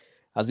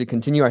As we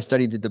continue our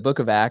study through the book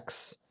of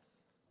Acts,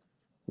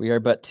 we are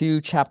but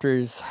 2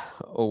 chapters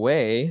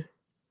away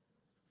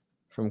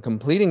from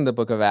completing the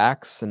book of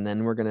Acts, and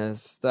then we're going to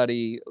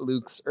study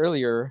Luke's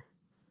earlier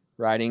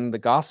writing, the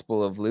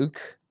Gospel of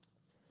Luke,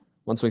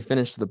 once we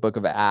finish the book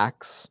of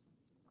Acts,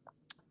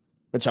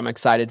 which I'm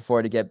excited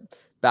for, to get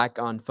back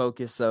on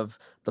focus of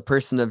the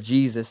person of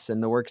Jesus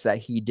and the works that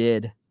he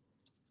did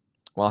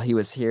while he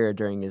was here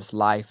during his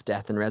life,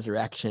 death, and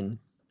resurrection.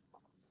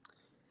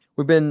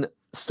 We've been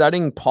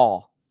studying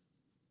Paul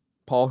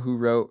who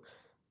wrote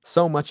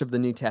so much of the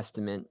New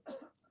Testament,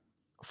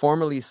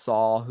 formerly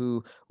Saul,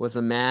 who was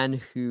a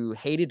man who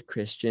hated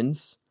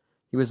Christians.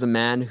 He was a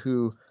man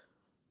who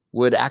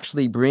would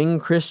actually bring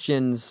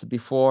Christians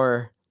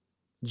before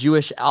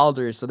Jewish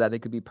elders so that they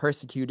could be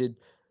persecuted,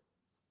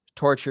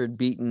 tortured,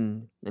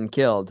 beaten, and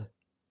killed.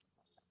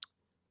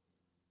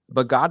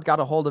 But God got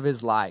a hold of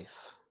his life.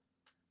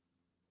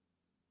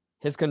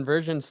 His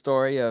conversion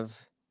story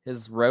of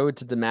his road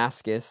to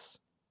Damascus,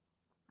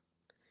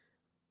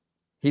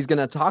 he's going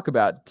to talk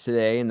about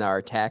today in our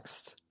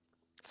text.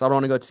 So I don't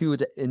want to go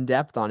too in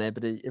depth on it,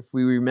 but if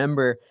we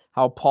remember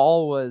how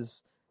Paul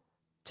was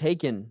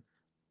taken,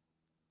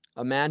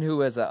 a man who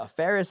was a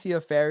Pharisee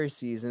of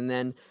Pharisees, and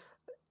then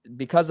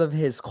because of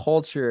his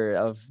culture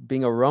of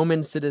being a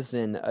Roman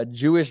citizen, a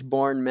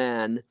Jewish-born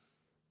man,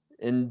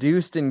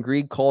 induced in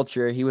Greek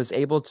culture, he was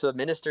able to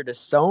minister to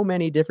so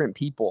many different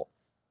people.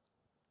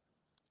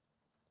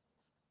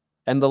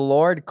 And the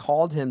Lord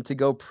called him to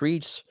go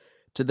preach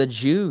to the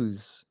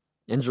Jews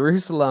in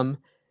Jerusalem,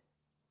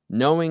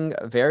 knowing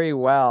very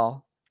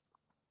well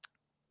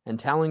and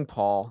telling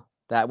Paul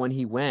that when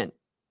he went,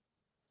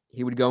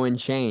 he would go in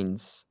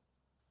chains,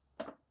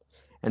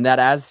 and that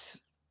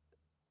as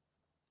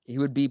he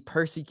would be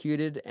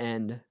persecuted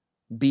and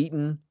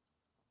beaten,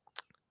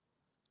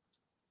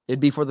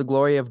 it'd be for the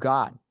glory of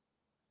God.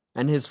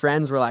 And his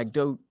friends were like,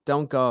 don't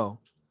go.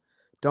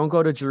 Don't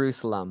go to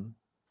Jerusalem.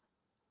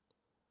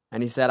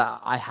 And he said,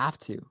 I have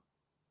to.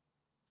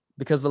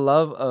 Because the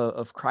love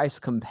of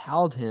Christ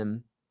compelled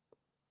him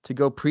to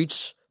go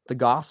preach the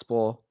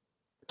gospel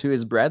to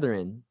his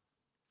brethren.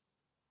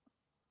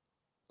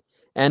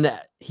 And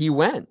he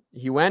went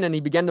and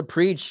he began to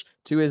preach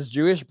to his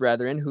Jewish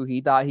brethren who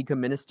he thought he could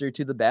minister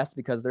to the best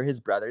because they're his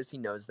brothers. He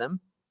knows them.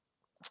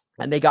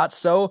 And they got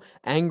so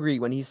angry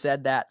when he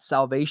said that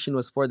salvation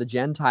was for the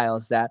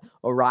Gentiles that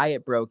a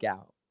riot broke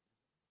out.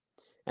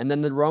 And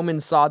then the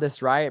Romans saw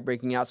this riot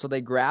breaking out, so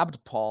they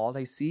grabbed Paul,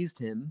 they seized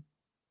him,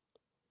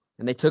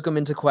 and they took him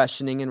into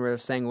questioning and were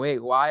saying, wait,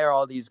 why are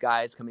all these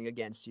guys coming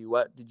against you?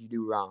 What did you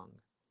do wrong?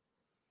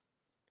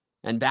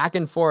 And back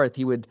and forth,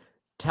 he would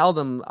tell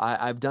them,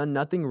 I've done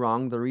nothing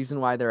wrong. The reason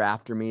why they're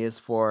after me is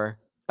for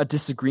a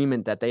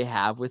disagreement that they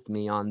have with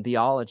me on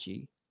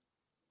theology.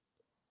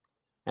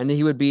 And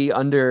he would be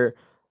under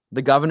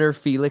the governor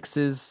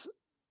Felix's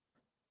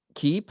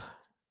keep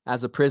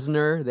as a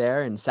prisoner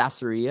there in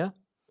Caesarea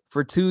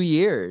for 2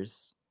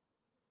 years.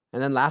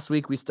 And then last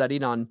week we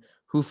studied on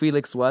who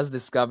Felix was,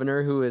 this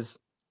governor who is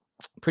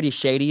pretty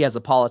shady as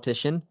a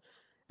politician.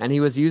 And he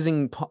was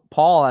using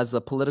Paul as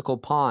a political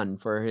pawn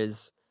for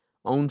his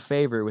own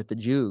favor with the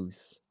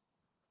Jews.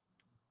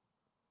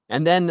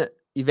 And then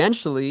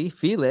eventually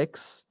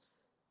Felix,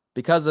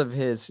 because of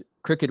his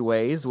crooked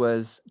ways,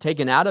 was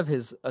taken out of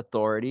his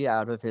authority,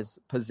 out of his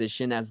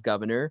position as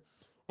governor.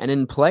 And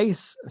in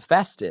place,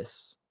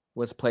 Festus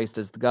was placed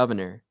as the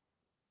governor.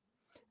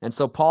 And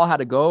so Paul had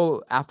to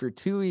go, after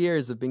 2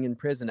 years of being in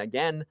prison,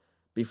 again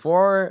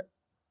before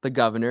the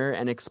governor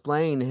and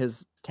explain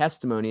his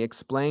testimony,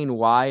 explain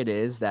why it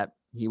is that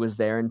he was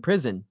there in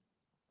prison.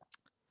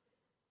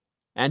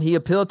 And he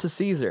appealed to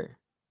Caesar.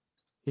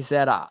 He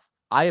said,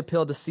 I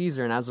appealed to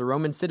Caesar, and as a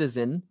Roman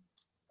citizen,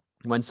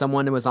 when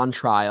someone was on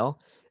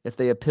trial, if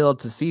they appealed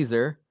to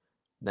Caesar,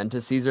 then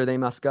to Caesar they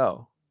must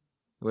go.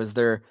 It was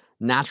their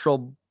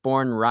natural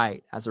born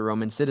right as a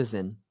Roman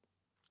citizen.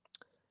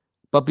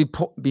 But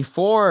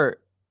before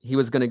he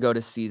was going to go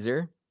to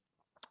Caesar,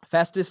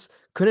 Festus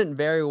couldn't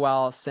very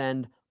well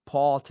send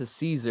Paul to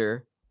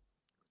Caesar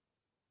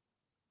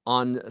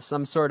on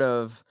some sort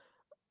of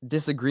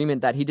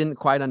disagreement that he didn't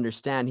quite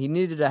understand. He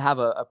needed to have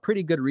a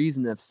pretty good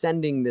reason of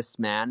sending this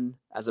man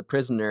as a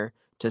prisoner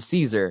to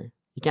Caesar.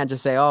 You can't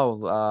just say,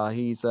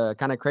 he's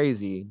kind of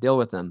crazy, deal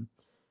with him.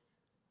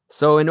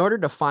 So in order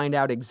to find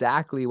out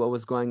exactly what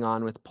was going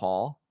on with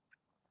Paul,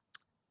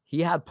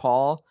 he had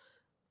Paul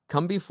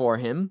come before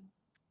him,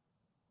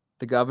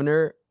 the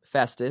governor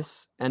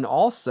Festus, and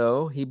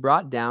also he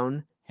brought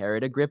down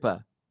Herod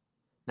Agrippa.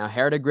 Now,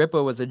 Herod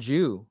Agrippa was a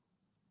Jew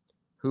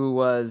who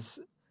was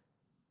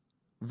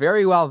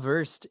very well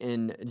versed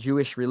in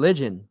Jewish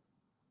religion.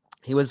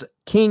 He was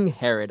King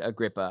Herod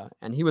Agrippa,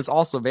 and he was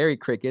also very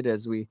crooked,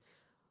 as we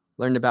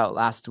learned about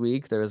last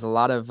week. There was a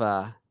lot of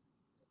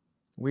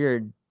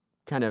weird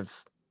kind of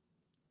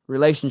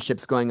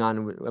relationships going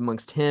on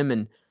amongst him,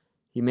 and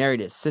he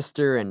married his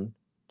sister and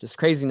just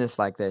craziness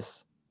like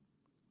this.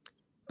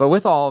 But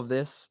with all of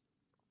this,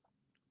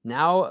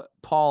 now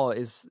Paul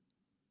is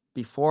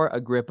before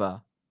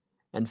Agrippa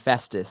and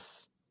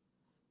Festus,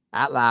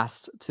 at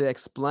last to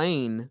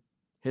explain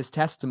his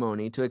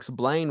testimony, to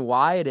explain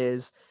why it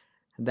is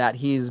that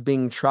he is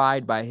being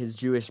tried by his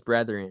Jewish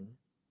brethren.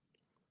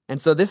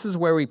 And so this is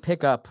where we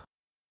pick up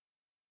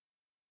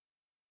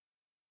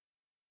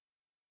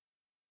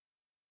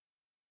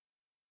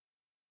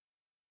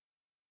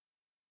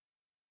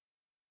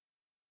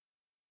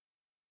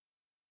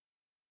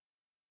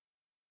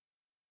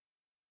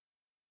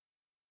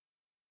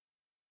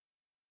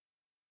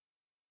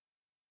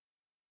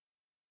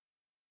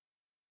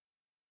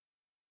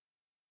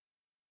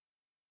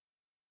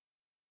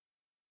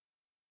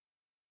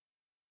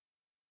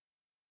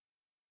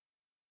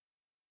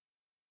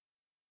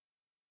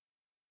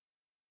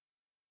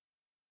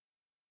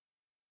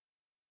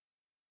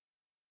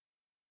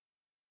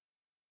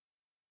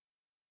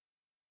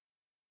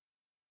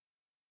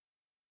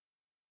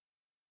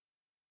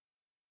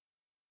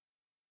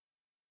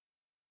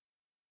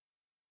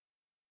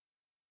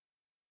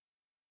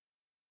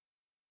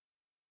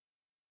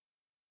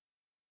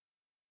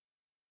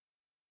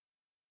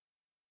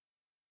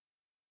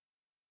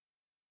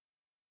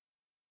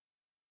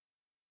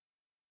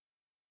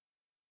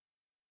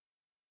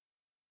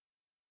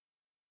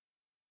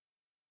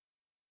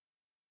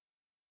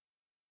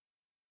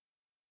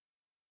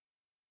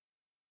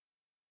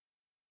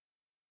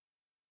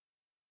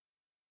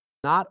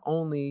not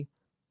only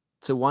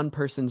to one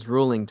person's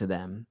ruling to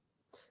them.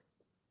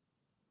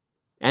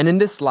 And in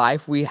this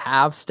life, we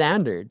have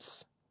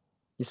standards.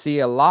 You see,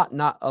 a law,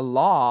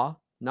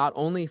 not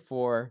only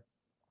for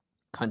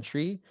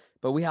country,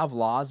 but we have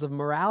laws of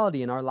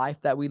morality in our life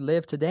that we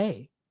live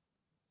today.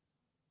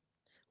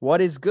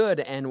 What is good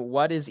and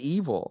what is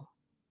evil?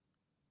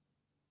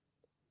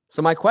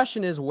 So my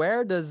question is,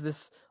 where does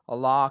this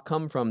law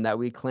come from that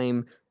we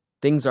claim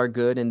things are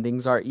good and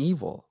things are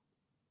evil?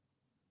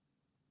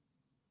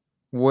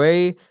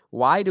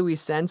 Why do we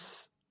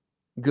sense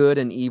good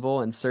and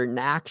evil in certain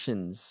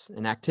actions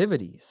and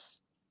activities?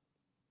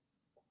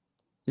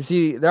 You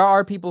see, there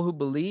are people who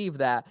believe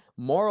that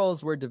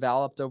morals were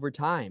developed over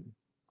time,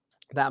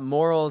 that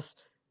morals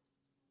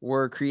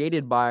were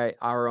created by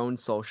our own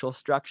social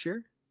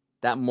structure,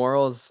 that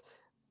morals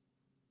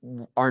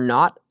are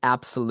not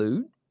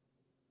absolute.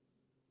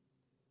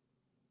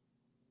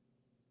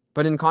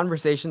 But in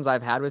conversations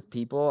I've had with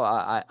people,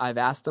 I've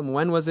asked them,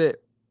 when was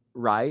it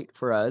right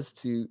for us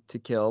to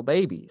kill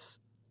babies?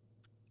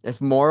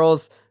 If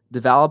morals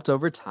developed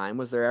over time,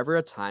 was there ever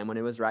a time when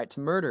it was right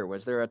to murder?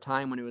 Was there a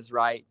time when it was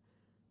right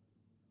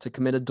to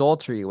commit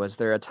adultery? Was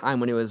there a time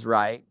when it was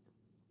right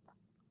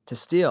to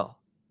steal?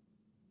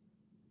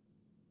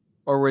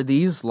 Or were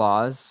these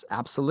laws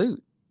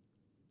absolute?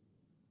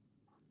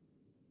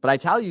 But I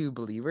tell you,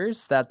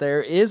 believers, that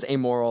there is a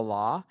moral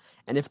law,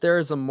 and if there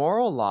is a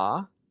moral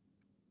law,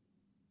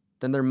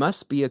 then there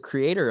must be a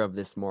creator of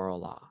this moral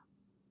law.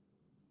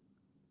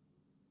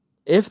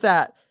 If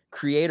that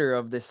creator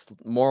of this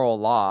moral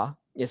law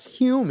is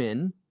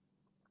human,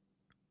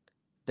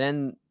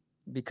 then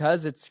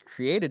because it's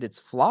created, it's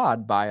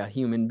flawed by a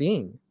human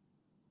being,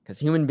 because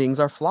human beings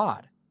are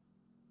flawed.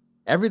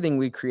 Everything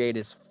we create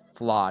is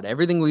flawed.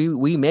 Everything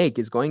we make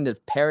is going to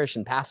perish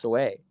and pass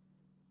away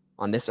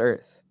on this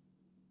earth.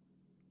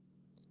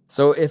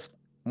 So if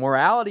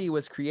morality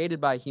was created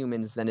by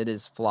humans, then it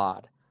is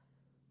flawed.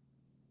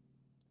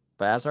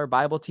 But as our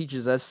Bible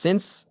teaches us,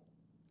 since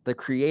the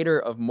creator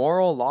of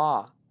moral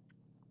law,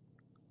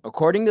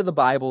 according to the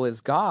Bible, is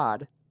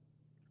God,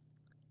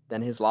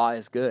 then his law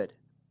is good,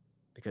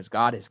 because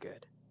God is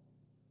good.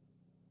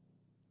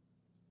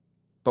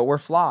 But we're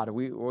flawed.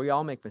 We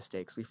all make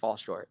mistakes. We fall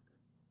short.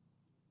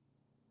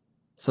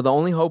 So the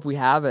only hope we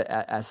have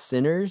as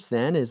sinners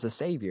then is a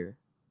Savior.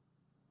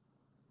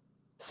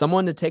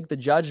 Someone to take the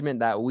judgment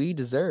that we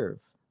deserve.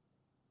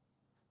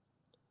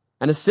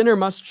 And a sinner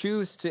must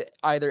choose to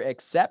either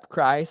accept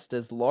Christ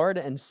as Lord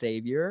and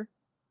Savior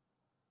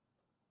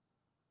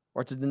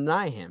or to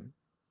deny him.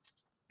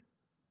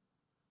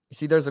 You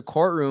see, there's a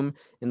courtroom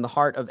in the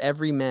heart of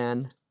every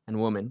man and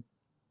woman.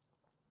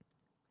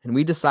 And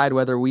we decide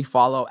whether we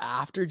follow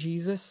after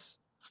Jesus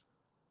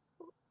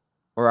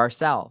or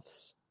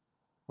ourselves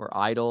or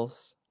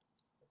idols.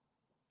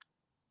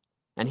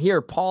 And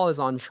here Paul is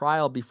on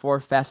trial before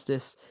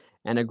Festus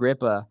and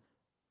Agrippa.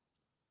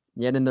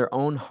 Yet in their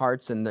own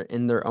hearts and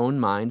in their own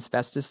minds,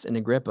 Festus and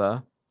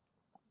Agrippa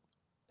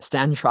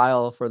stand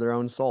trial for their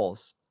own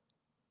souls.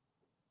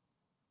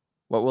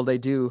 What will they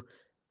do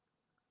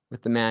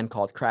with the man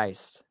called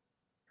Christ?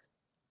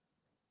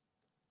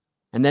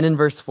 And then in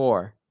verse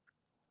 4,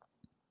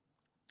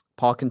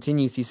 Paul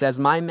continues. He says,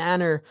 "My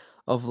manner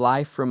of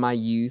life from my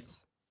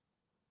youth,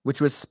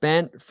 which was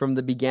spent from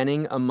the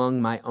beginning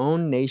among my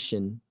own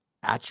nation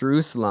at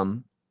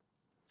Jerusalem,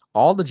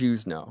 all the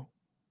Jews know.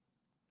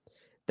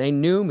 They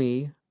knew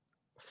me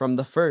from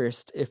the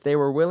first, if they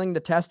were willing to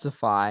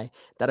testify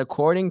that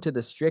according to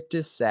the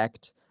strictest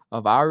sect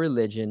of our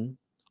religion,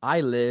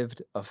 I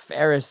lived a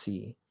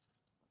Pharisee."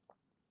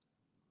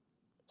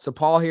 So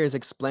Paul here is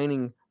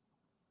explaining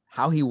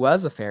how he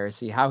was a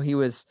Pharisee, how he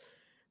was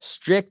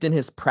strict in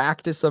his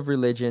practice of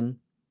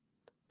religion,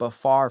 but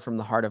far from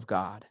the heart of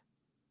God.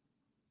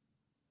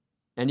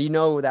 And you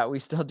know that we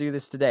still do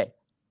this today,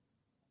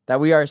 that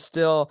we are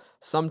still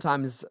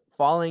sometimes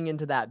falling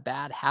into that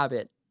bad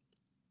habit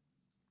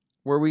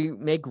where we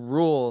make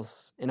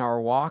rules in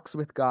our walks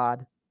with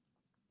God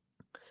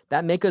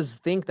that make us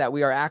think that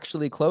we are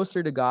actually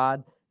closer to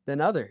God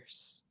than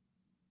others.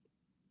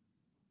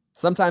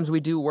 Sometimes we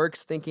do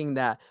works thinking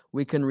that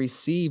we can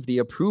receive the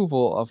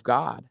approval of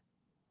God.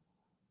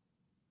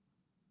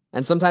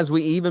 And sometimes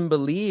we even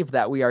believe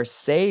that we are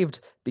saved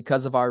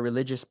because of our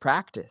religious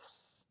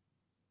practice.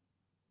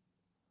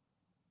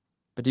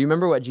 But do you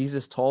remember what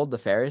Jesus told the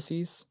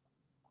Pharisees?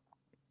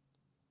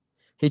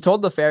 He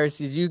told the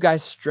Pharisees, you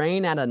guys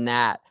strain at a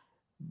gnat,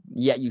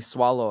 yet you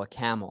swallow a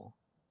camel.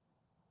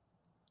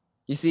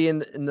 You see,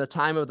 in the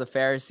time of the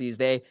Pharisees,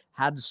 they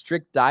had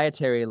strict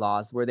dietary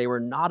laws where they were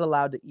not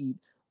allowed to eat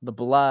the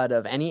blood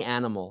of any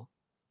animal.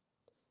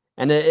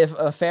 And if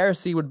a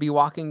Pharisee would be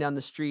walking down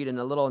the street and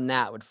a little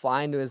gnat would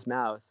fly into his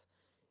mouth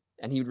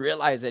and he'd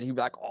realize it, he'd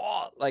be like,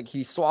 oh, like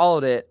he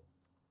swallowed it.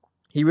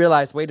 He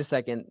realized, wait a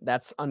second,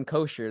 that's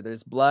unkosher.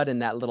 There's blood in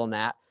that little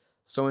gnat.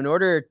 So in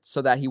order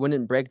so that he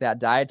wouldn't break that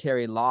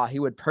dietary law, he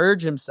would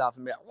purge himself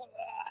and be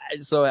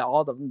like, so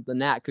all the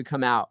gnat could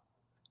come out.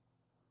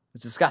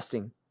 It's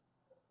disgusting.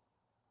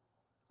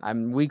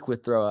 I'm weak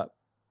with throw up.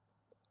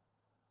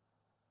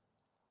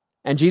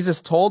 And Jesus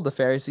told the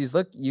Pharisees,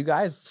 look, you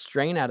guys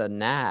strain at a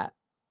gnat,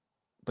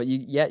 but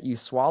yet you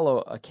swallow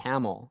a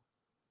camel.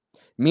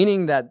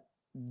 Meaning that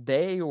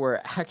they were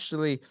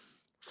actually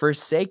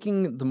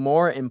forsaking the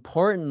more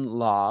important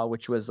law,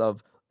 which was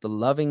of the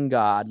loving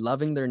God,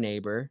 loving their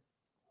neighbor.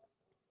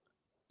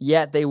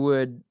 Yet they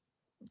would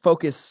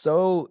focus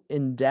so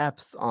in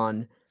depth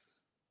on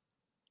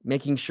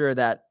making sure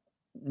that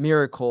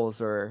miracles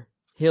or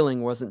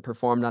healing wasn't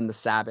performed on the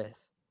Sabbath.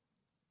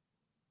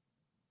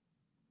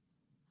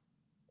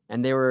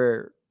 And they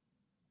were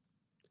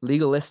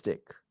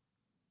legalistic.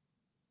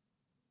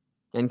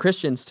 And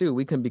Christians too,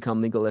 we can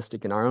become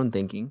legalistic in our own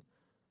thinking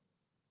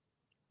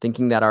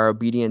that our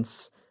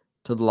obedience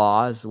to the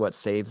law is what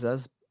saves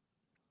us,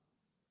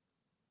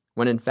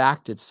 when in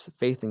fact it's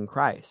faith in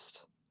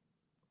Christ.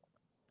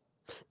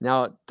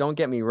 Now, don't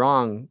get me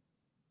wrong,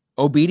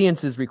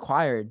 obedience is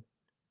required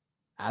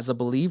as a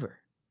believer,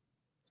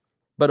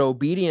 but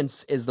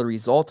obedience is the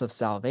result of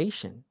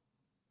salvation.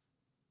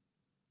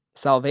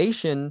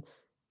 Salvation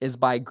is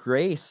by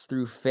grace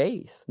through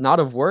faith, not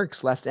of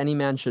works, lest any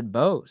man should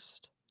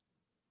boast.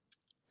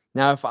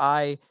 Now, if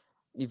I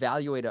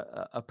evaluate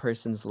a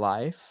person's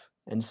life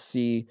and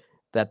see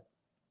that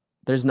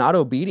there's not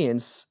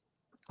obedience,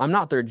 I'm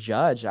not their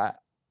judge,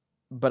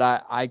 but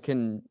I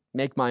can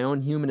make my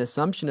own human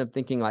assumption of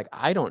thinking like,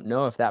 I don't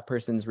know if that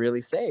person's really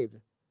saved,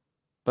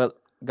 but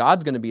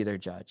God's going to be their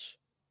judge.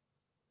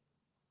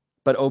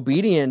 But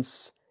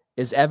obedience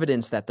is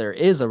evidence that there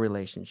is a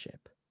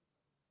relationship.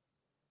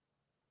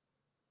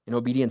 And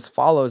obedience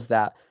follows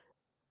that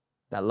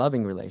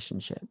loving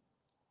relationship.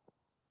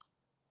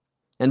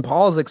 And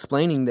Paul is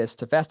explaining this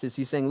to Festus.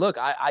 He's saying, look,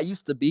 I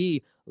used to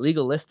be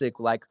legalistic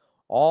like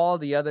all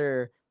the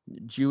other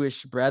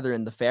Jewish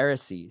brethren, the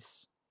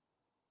Pharisees.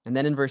 And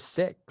then in verse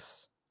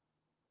 6,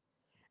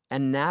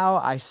 and now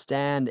I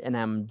stand and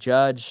am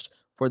judged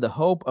for the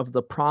hope of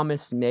the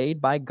promise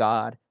made by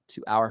God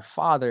to our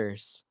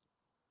fathers.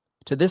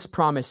 To this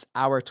promise,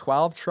 our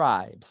 12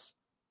 tribes,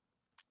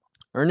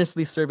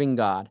 earnestly serving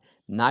God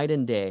night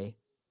and day,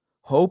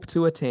 hope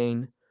to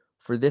attain.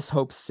 For this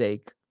hope's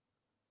sake,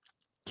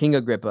 King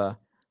Agrippa,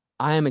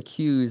 I am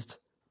accused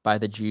by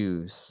the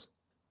Jews.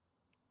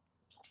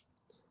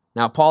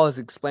 Now, Paul is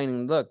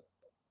explaining, look,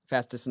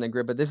 Festus and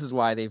Agrippa, this is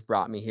why they've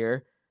brought me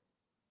here,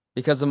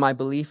 because of my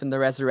belief in the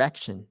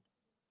resurrection.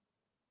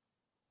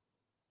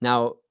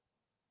 Now,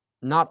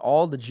 not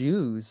all the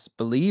Jews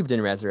believed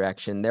in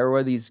resurrection. There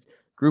were these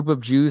group of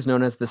Jews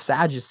known as the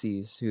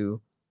Sadducees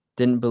who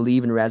didn't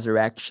believe in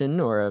resurrection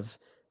or of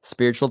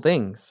spiritual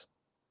things.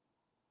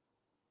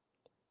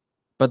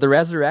 But the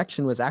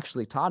resurrection was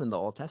actually taught in the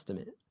Old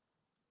Testament.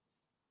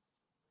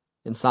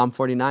 In Psalm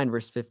 49,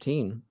 verse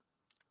 15,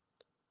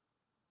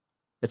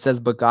 it says,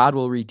 but God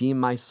will redeem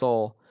my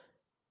soul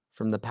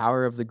from the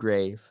power of the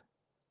grave,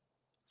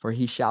 for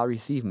he shall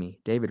receive me.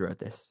 David wrote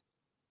this.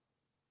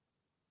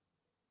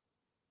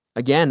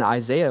 Again,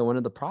 Isaiah, one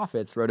of the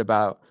prophets, wrote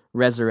about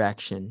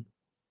resurrection.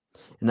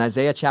 In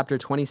Isaiah chapter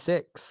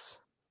 26,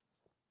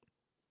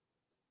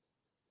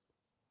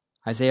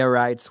 Isaiah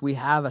writes, we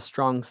have a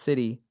strong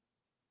city.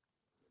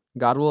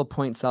 God will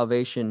appoint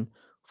salvation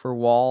for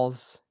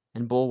walls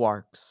and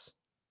bulwarks.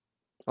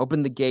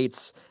 Open the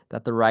gates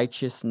that the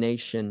righteous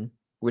nation,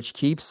 which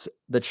keeps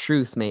the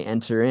truth, may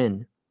enter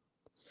in.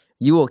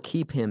 You will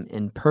keep him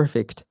in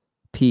perfect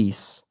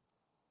peace,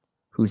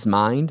 whose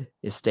mind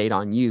is stayed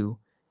on you,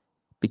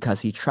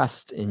 because he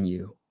trusts in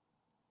you.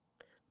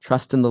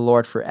 Trust in the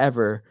Lord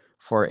forever,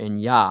 for in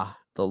Yah,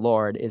 the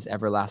Lord, is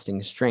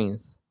everlasting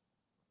strength.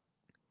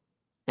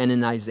 And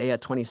in Isaiah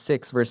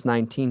 26, verse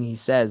 19, he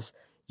says,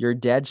 your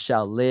dead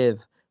shall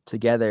live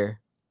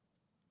together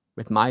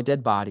with my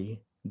dead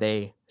body,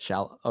 they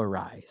shall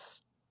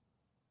arise.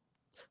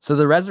 So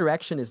the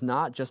resurrection is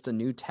not just a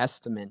New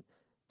Testament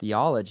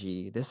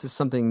theology. This is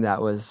something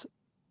that was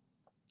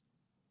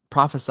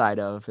prophesied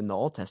of in the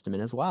Old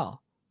Testament as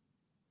well.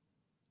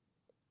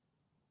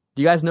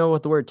 Do you guys know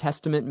what the word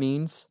testament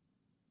means?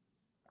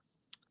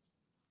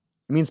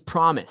 It means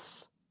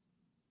promise.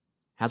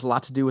 It has a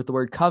lot to do with the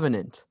word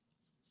covenant.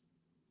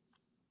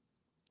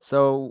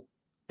 So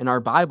in our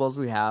Bibles,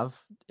 we have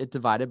it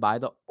divided by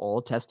the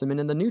Old Testament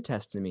and the New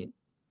Testament.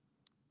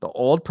 The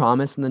old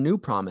promise and the new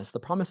promise. The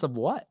promise of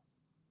what?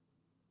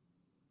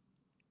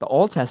 The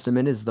Old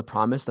Testament is the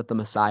promise that the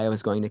Messiah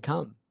was going to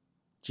come,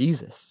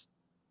 Jesus.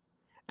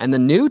 And the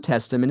New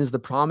Testament is the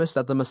promise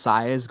that the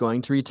Messiah is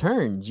going to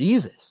return,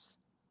 Jesus.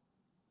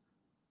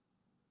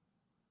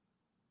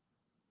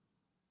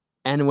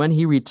 And when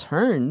he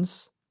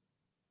returns,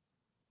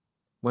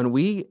 when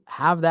we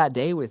have that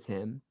day with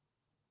him,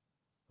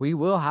 we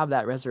will have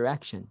that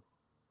resurrection.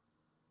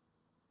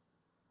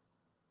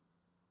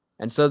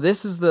 And so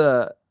this is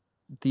the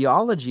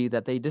theology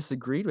that they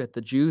disagreed with.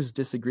 The Jews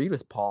disagreed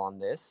with Paul on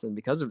this, and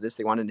because of this,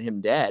 they wanted him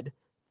dead.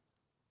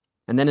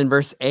 And then in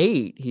verse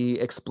 8, he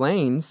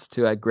explains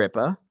to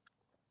Agrippa,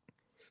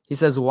 he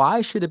says,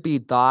 "Why should it be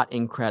thought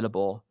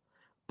incredible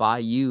by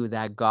you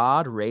that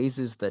God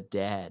raises the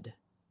dead?"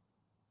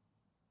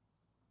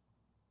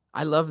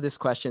 I love this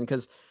question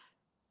because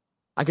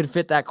I could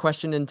fit that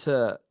question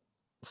into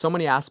so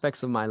many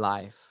aspects of my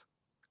life.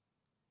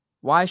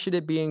 Why should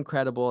it be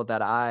incredible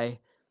that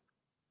I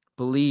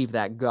believe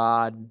that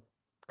God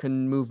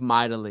can move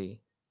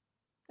mightily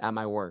at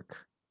my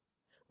work?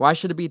 Why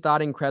should it be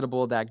thought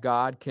incredible that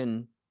God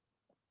can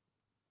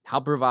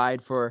help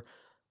provide for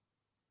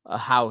a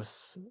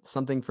house,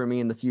 something for me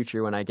in the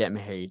future when I get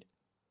married?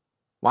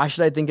 Why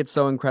should I think it's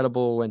so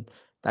incredible when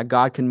that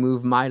God can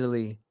move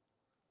mightily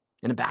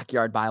in a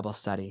backyard Bible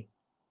study?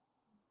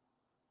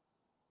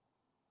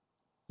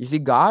 You see,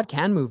 God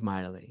can move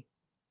mightily.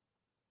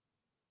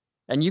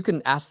 And you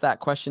can ask that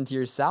question to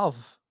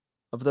yourself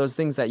of those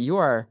things that you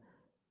are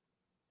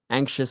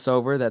anxious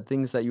over, that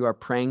things that you are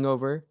praying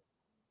over.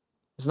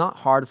 It's not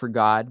hard for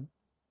God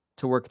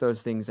to work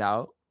those things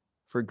out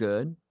for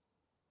good,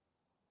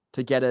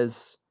 to get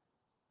us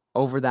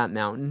over that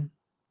mountain.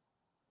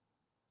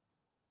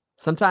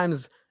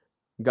 Sometimes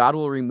God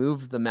will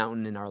remove the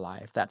mountain in our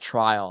life, that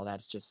trial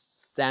that's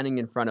just standing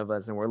in front of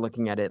us, and we're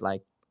looking at it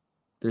like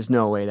there's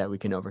no way that we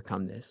can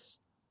overcome this.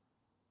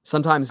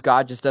 Sometimes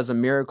God just does a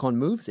miracle and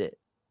moves it.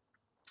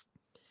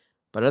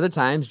 But other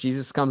times,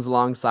 Jesus comes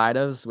alongside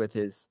us with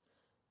his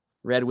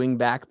Red Wing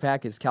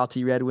backpack, his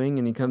Cal-T Red Wing,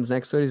 and he comes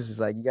next to us. He's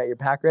like, "You got your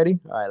pack ready?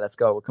 All right, let's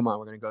go. Come on,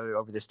 we're going to go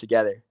over this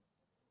together."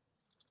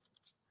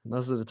 And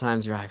those are the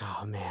times you're like,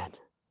 "Oh, man."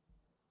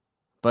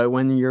 But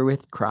when you're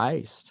with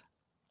Christ,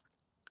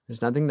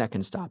 there's nothing that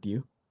can stop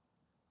you.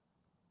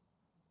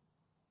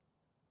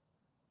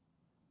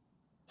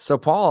 So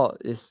Paul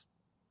is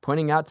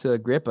pointing out to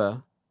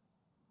Agrippa,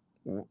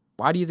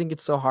 why do you think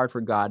it's so hard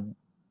for God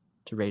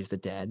to raise the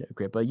dead,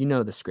 Agrippa? You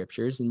know the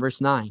scriptures. In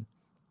verse 9,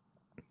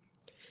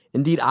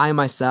 "Indeed, I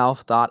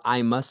myself thought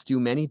I must do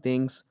many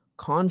things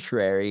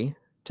contrary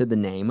to the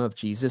name of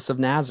Jesus of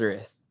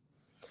Nazareth.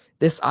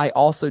 This I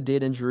also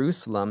did in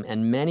Jerusalem,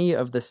 and many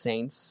of the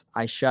saints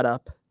I shut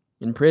up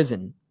in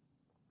prison.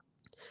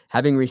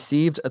 Having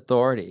received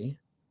authority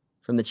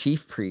from the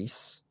chief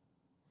priests,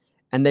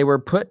 and they were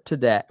put to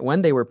death.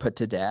 When they were put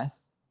to death,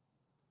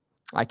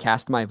 I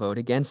cast my vote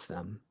against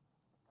them.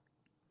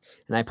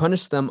 And I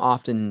punished them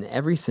often in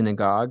every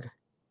synagogue,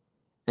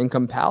 and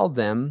compelled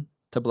them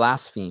to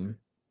blaspheme.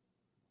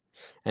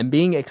 And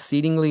being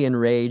exceedingly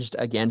enraged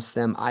against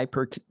them, I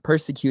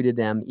persecuted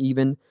them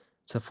even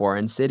to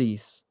foreign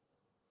cities."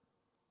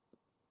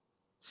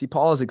 See,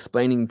 Paul is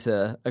explaining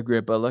to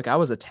Agrippa, look, I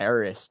was a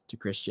terrorist to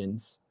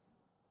Christians.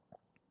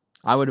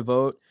 I would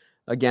vote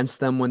against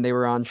them when they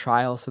were on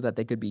trial so that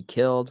they could be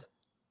killed.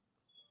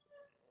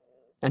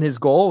 And his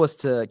goal was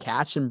to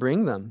catch and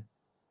bring them.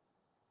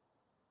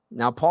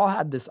 Now, Paul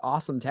had this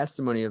awesome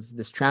testimony of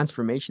this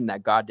transformation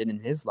that God did in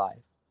his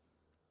life.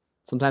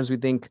 Sometimes we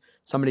think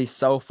somebody's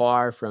so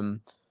far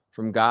from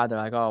God, they're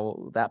like, oh,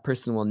 well, that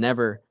person will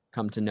never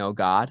come to know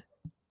God.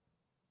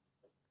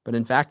 But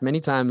in fact, many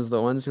times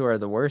the ones who are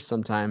the worst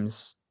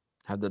sometimes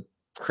have the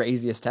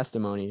craziest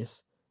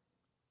testimonies.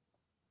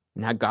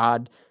 And how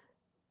God,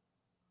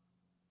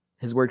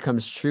 his word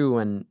comes true,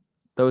 and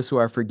those who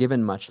are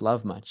forgiven much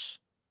love much.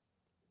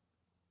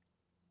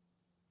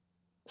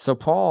 So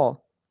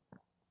Paul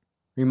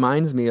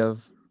reminds me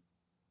of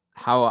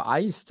how I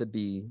used to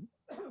be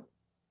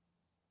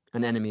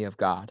an enemy of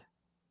God.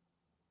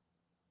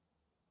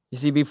 You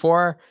see,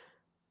 before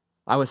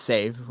I was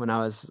saved, when I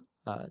was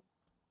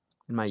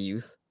in my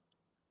youth,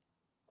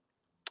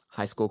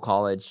 high school,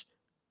 college,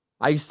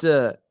 I used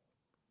to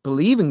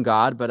believe in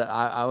God, but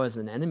I was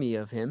an enemy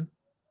of him.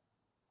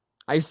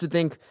 I used to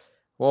think,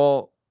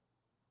 well,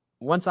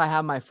 once I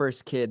have my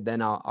first kid,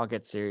 then I'll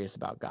get serious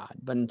about God.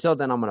 But until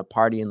then, I'm going to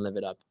party and live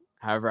it up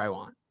however I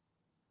want.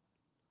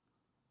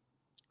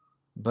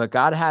 But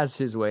God has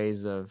his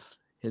ways of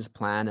his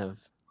plan of,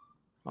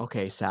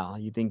 okay, Sal,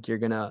 you think you're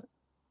going to,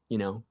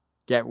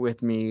 get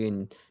with me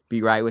and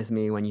be right with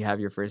me when you have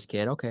your first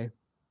kid? Okay,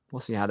 We'll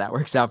see how that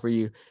works out for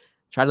you.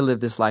 Try to live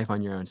this life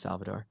on your own,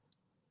 Salvador.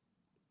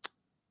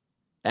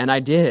 And I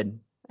did.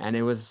 And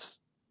it was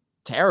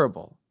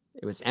terrible.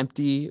 It was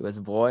empty. It was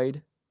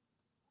void.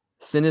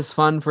 Sin is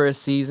fun for a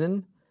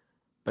season,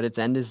 but its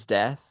end is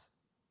death.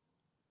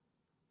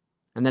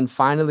 And then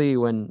finally,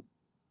 when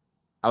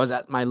I was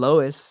at my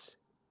lowest,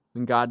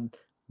 when God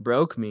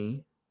broke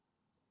me,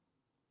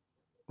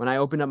 when I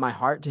opened up my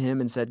heart to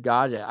him and said,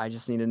 God, I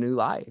just need a new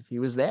life, he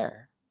was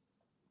there.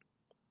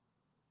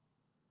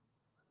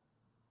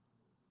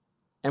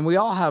 And we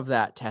all have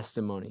that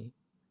testimony.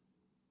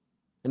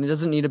 And it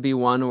doesn't need to be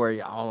one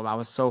where, oh, I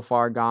was so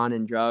far gone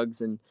in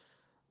drugs and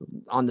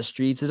on the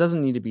streets. It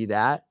doesn't need to be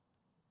that.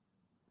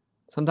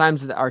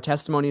 Sometimes our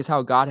testimony is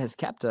how God has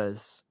kept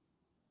us.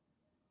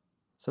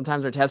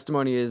 Sometimes our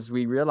testimony is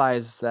we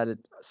realize that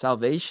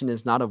salvation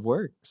is not of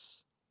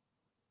works.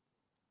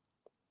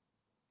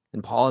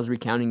 And Paul is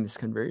recounting this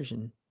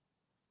conversion.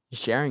 He's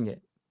sharing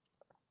it.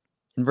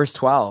 In verse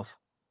 12,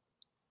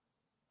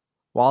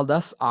 while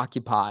thus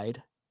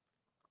occupied,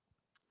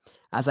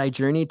 as I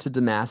journeyed to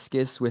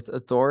Damascus with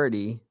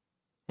authority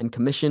and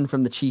commission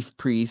from the chief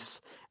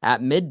priests,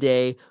 at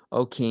midday,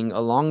 O king,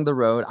 along the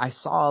road, I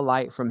saw a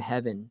light from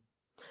heaven,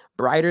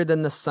 brighter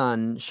than the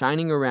sun,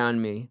 shining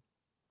around me,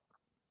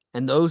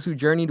 and those who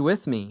journeyed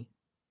with me.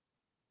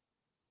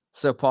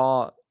 So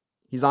Paul,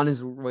 he's on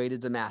his way to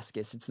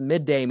Damascus. It's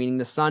midday, meaning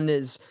the sun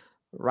is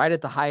right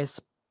at the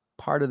highest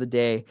part of the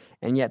day,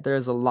 and yet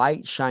there's a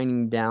light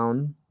shining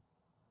down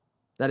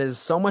that is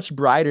so much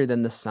brighter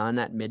than the sun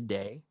at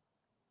midday,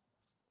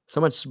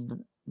 so much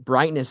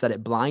brightness that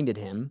it blinded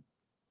him.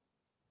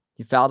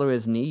 He fell to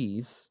his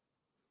knees.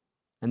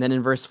 And then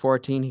in verse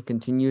 14, he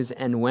continues,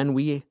 and when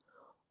we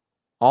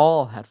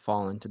all had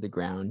fallen to the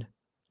ground,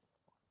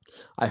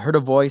 I heard a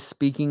voice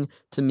speaking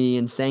to me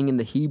and saying in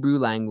the Hebrew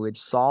language,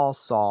 Saul,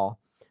 Saul,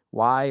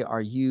 why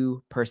are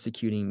you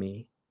persecuting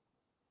me?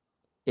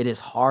 It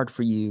is hard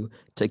for you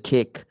to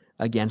kick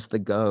against the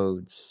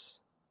goads.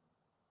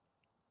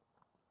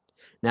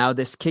 Now,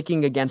 this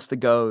kicking against the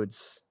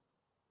goads,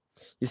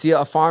 you see,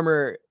 a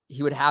farmer,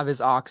 he would have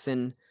his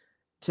oxen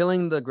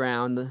tilling the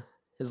ground.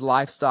 His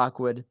livestock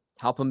would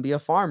help him be a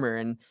farmer,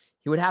 and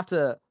he would have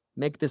to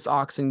make this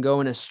oxen go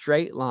in a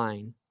straight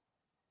line.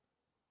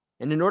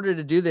 And in order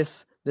to do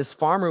this, this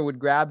farmer would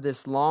grab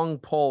this long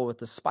pole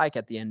with a spike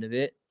at the end of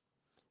it.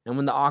 And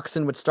when the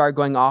oxen would start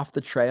going off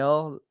the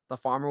trail, the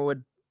farmer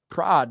would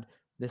prod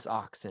this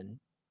oxen.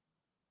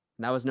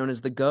 And that was known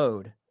as the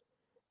goad.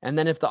 And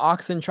then if the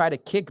oxen tried to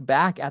kick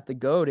back at the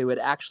goad, it would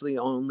actually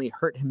only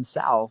hurt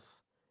himself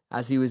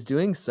as he was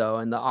doing so,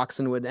 and the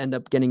oxen would end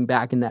up getting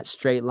back in that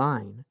straight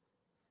line.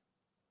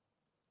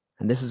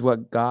 And this is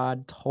what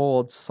God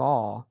told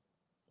Saul.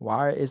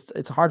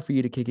 It's hard for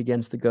you to kick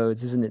against the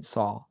goads, isn't it,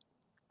 Saul?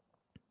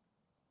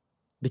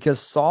 Because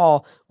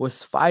Saul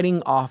was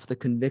fighting off the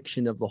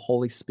conviction of the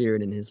Holy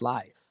Spirit in his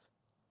life.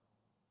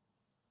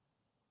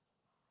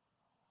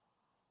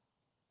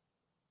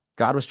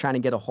 God was trying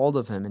to get a hold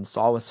of him, and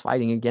Saul was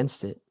fighting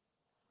against it.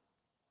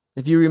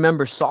 If you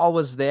remember, Saul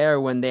was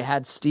there when they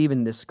had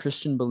Stephen, this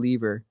Christian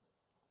believer,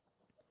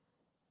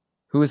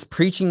 who was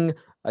preaching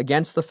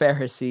against the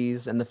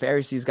Pharisees, and the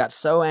Pharisees got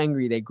so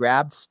angry they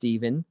grabbed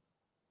Stephen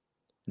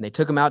and they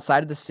took him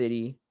outside of the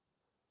city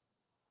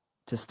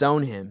to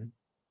stone him.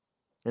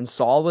 And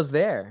Saul was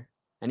there,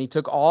 and he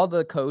took all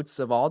the coats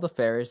of all the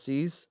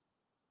Pharisees,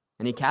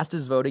 and he cast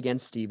his vote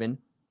against Stephen,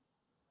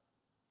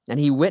 and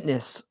he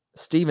witnessed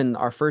Stephen,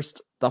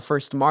 the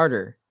first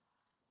martyr.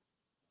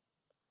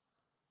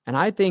 And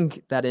I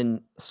think that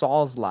in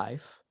Saul's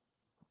life,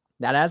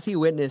 that as he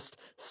witnessed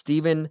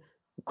Stephen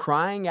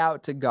crying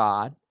out to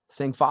God,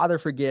 saying, Father,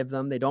 forgive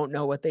them, they don't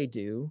know what they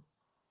do,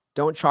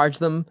 don't charge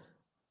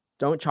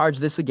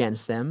this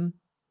against them,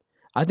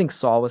 I think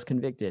Saul was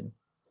convicted.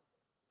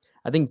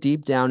 I think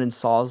deep down in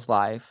Saul's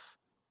life,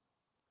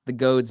 the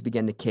goads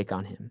began to kick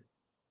on him.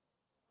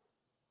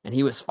 And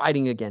he was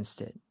fighting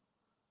against it.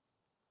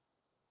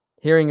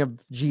 Hearing of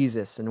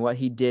Jesus and what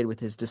he did with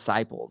his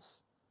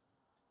disciples.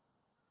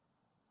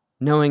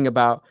 Knowing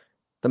about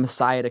the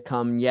Messiah to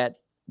come, yet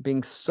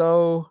being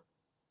so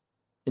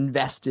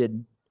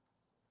invested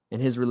in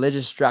his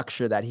religious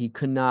structure that he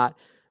could not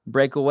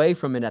break away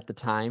from it at the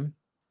time.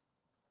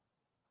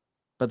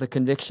 But the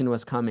conviction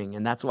was coming,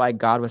 and that's why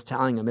God was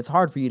telling him, it's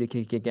hard for you to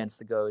kick against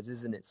the goads,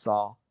 isn't it,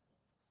 Saul?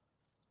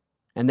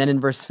 And then in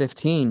verse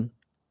 15,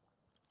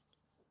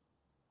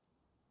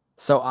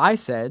 so I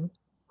said,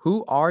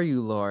 who are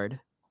you, Lord?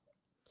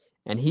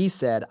 And he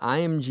said, I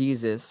am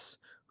Jesus,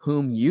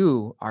 whom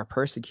you are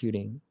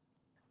persecuting.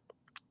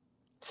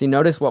 See,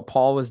 notice what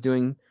Paul was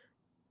doing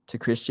to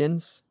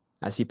Christians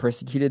as he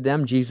persecuted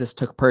them. Jesus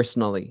took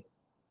personally.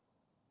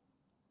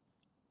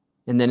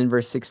 And then in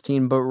verse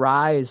 16, but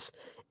rise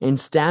and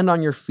stand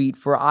on your feet,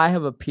 for I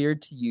have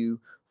appeared to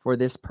you for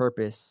this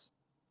purpose,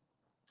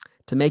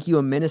 to make you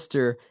a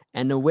minister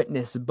and a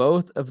witness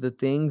both of the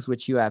things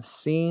which you have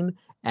seen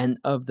and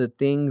of the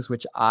things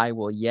which I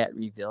will yet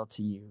reveal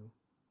to you.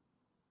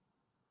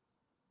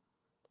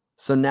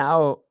 So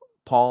now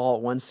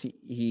Paul, once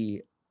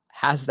he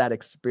has that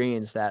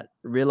experience, that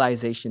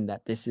realization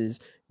that this is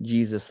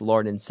Jesus,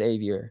 Lord and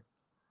Savior,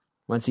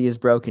 once he is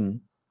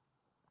broken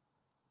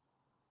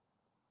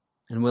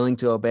and willing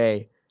to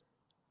obey,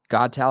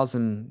 God tells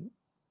him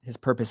his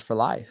purpose for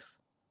life,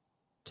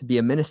 to be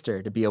a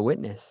minister, to be a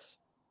witness.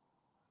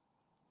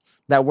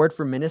 That word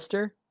for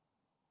minister,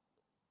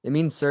 it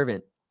means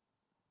servant.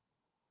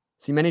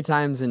 See, many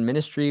times in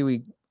ministry,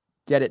 we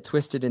get it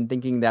twisted in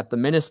thinking that the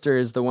minister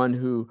is the one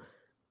who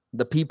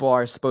the people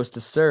are supposed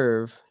to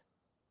serve,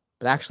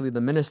 but actually the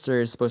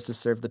minister is supposed to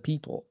serve the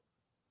people.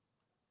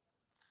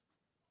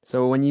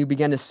 So when you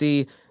begin to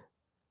see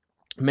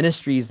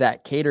ministries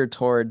that cater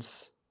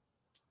towards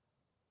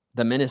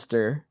the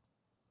minister,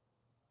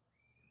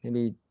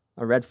 maybe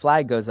a red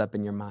flag goes up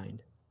in your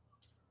mind.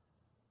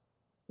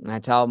 And I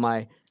tell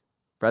my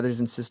brothers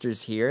and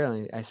sisters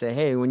here, I say,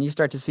 hey, when you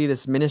start to see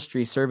this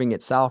ministry serving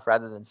itself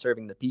rather than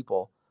serving the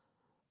people,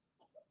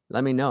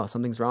 let me know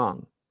something's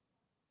wrong.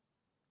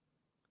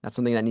 That's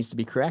something that needs to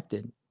be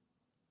corrected.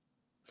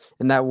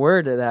 And that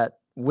word, that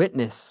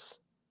witness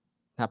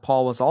that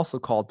Paul was also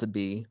called to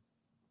be,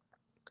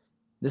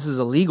 this is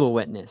a legal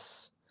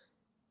witness.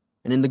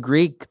 And in the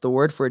Greek, the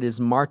word for it is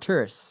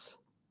martyrs,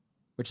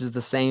 which is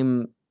the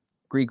same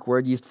Greek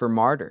word used for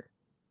martyr.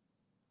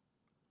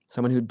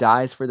 Someone who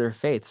dies for their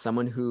faith,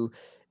 someone who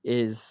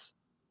is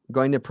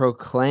going to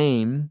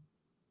proclaim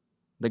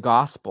the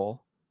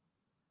gospel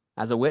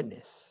as a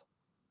witness.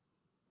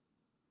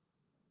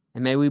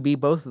 And may we be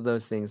both of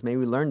those things. May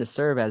we learn to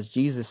serve as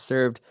Jesus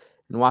served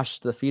and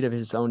washed the feet of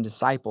his own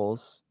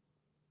disciples.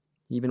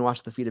 He even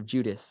washed the feet of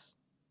Judas.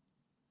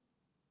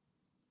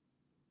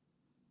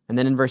 And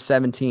then in verse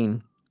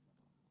 17,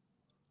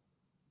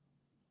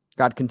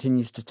 God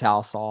continues to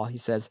tell Saul, he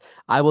says,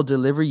 I will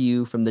deliver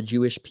you from the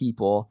Jewish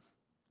people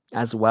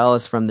as well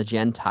as from the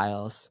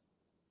Gentiles,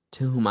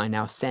 to whom I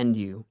now send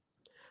you,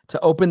 to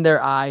open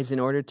their eyes in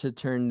order to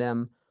turn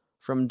them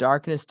from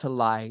darkness to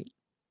light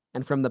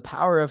and from the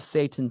power of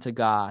Satan to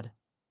God,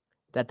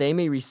 that they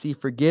may receive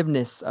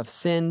forgiveness of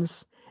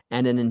sins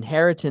and an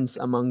inheritance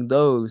among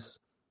those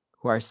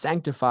who are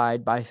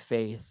sanctified by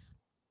faith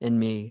in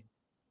me.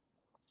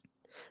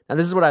 Now,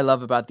 this is what I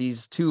love about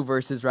these two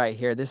verses right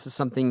here. This is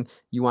something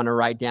you want to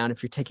write down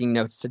if you're taking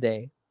notes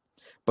today.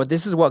 But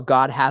this is what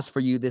God has for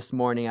you this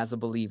morning as a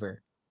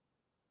believer.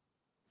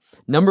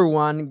 Number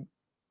one,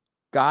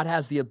 God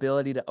has the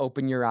ability to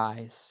open your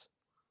eyes.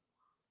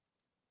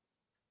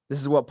 This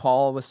is what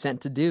Paul was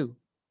sent to do.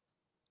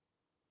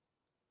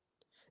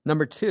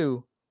 Number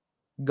two,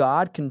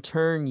 God can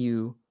turn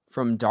you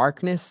from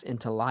darkness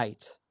into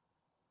light.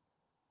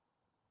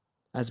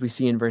 As we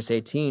see in verse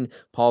 18,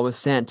 Paul was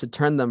sent to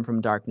turn them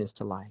from darkness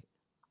to light.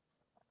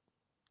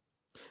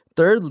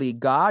 Thirdly,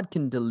 God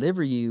can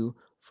deliver you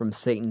from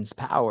Satan's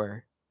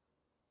power.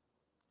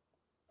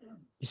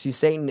 You see,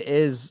 Satan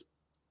is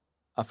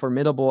a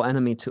formidable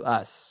enemy to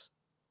us,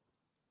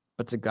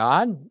 but to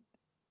God,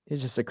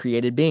 he's just a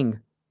created being.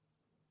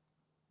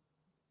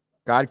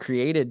 God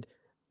created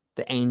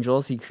the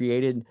angels. He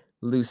created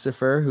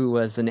Lucifer, who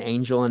was an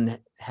angel in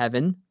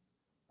heaven.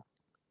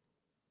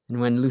 And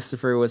when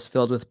Lucifer was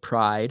filled with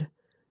pride,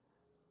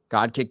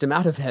 God kicked him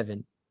out of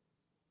heaven.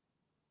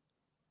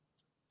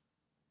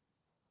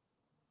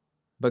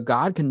 But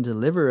God can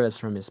deliver us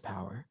from his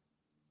power.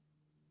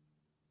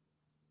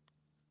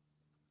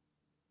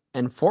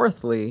 And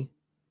fourthly,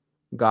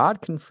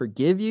 God can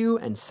forgive you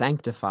and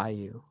sanctify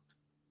you.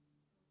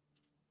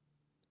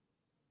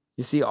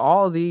 You see,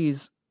 all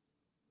these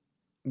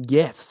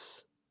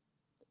gifts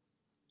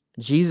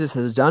Jesus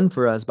has done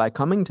for us by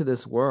coming to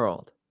this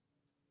world.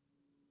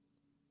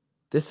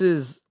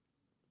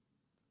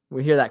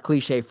 We hear that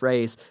cliche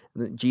phrase,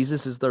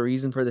 Jesus is the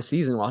reason for the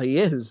season. Well, he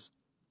is.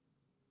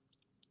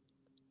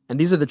 And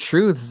these are the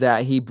truths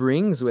that he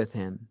brings with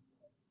him.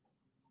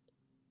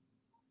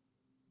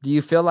 Do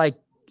you feel like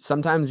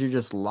sometimes you're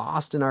just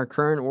lost in our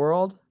current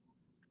world?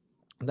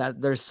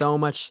 That there's so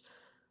much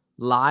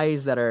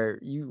lies that are,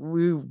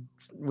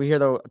 we hear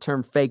the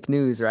term fake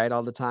news, right,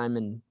 all the time.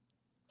 And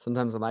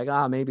sometimes we're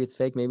like, maybe it's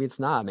fake, maybe it's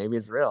not, maybe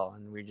it's real.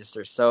 And we just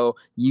are so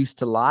used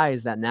to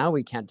lies that now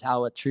we can't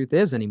tell what truth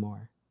is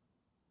anymore.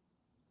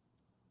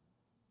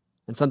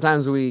 And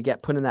sometimes we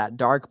get put in that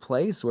dark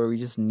place where we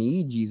just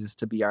need Jesus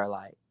to be our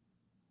light.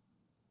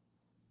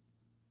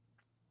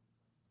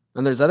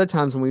 And there's other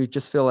times when we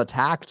just feel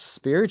attacked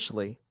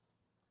spiritually.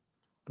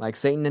 Like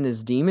Satan and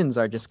his demons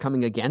are just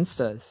coming against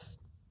us.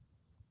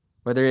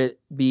 Whether it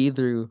be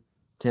through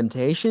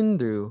temptation,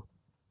 through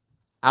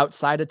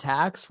outside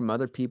attacks from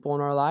other people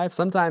in our life.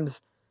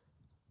 Sometimes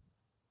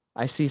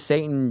I see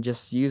Satan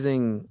just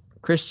using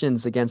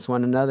Christians against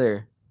one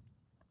another.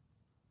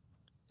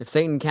 If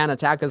Satan can't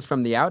attack us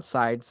from the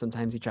outside,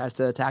 sometimes he tries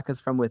to attack us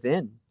from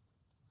within.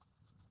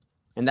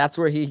 And that's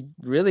where he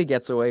really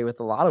gets away with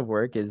a lot of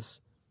work,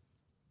 is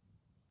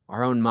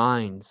our own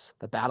minds,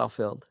 the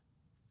battlefield.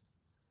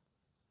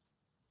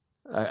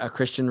 A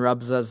Christian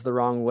rubs us the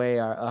wrong way,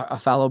 a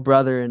fellow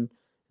brother in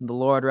the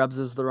Lord rubs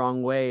us the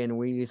wrong way, and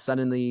we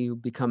suddenly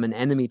become an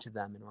enemy to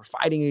them, and we're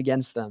fighting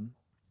against them.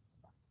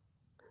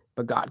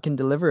 But God can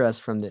deliver us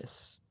from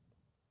this.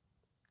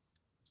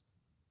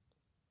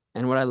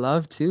 And what I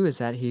love too is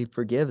that he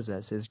forgives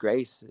us. His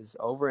grace is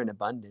over and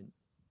abundant.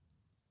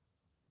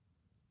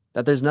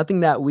 That there's nothing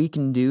that we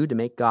can do to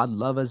make God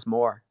love us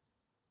more.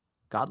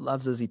 God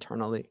loves us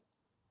eternally.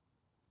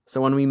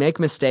 So when we make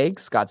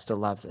mistakes, God still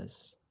loves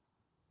us.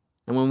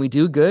 And when we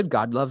do good,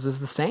 God loves us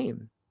the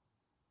same.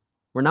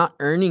 We're not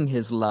earning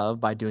his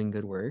love by doing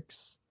good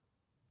works.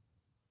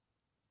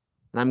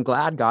 And I'm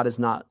glad God is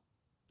not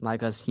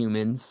like us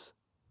humans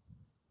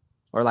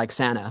or like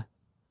Santa,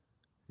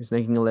 who's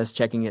making a list,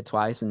 checking it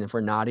twice, and if we're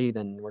naughty,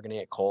 then we're going to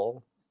get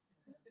coal.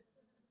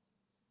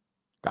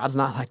 God's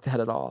not like that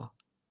at all.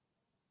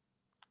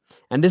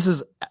 And this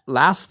is,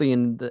 lastly,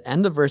 in the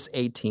end of verse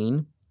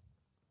 18,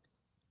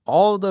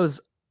 all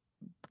those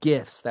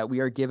gifts that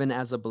we are given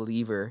as a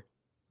believer,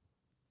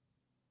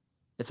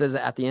 it says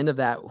at the end of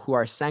that, who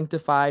are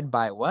sanctified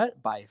by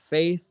what? By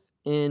faith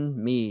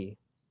in me.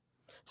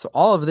 So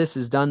all of this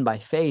is done by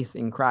faith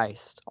in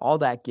Christ, all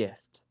that gift.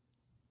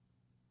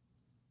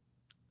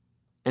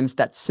 And it's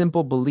that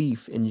simple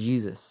belief in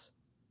Jesus,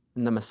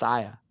 in the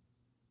Messiah.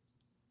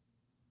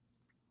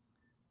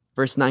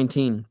 Verse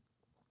 19,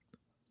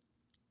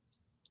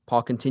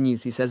 Paul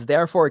continues. He says,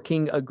 therefore,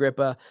 King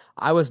Agrippa,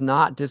 I was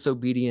not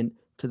disobedient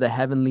to the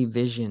heavenly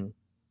vision.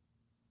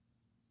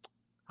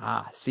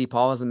 See,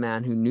 Paul was a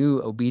man who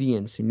knew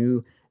obedience, who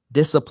knew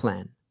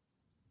discipline.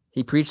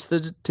 He preached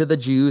to the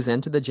Jews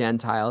and to the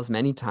Gentiles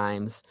many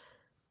times,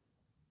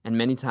 and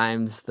many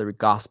times the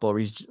gospel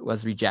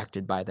was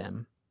rejected by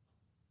them.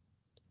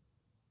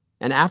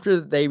 And after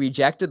they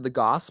rejected the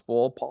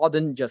gospel, Paul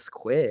didn't just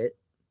quit,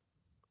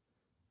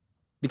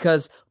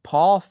 because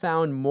Paul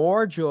found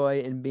more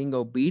joy in being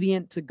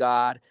obedient to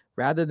God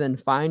rather than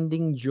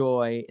finding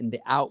joy in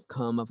the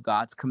outcome of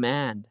God's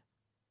command.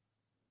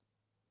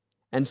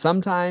 And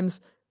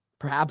sometimes,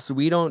 perhaps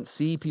we don't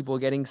see people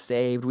getting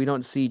saved. We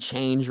don't see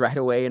change right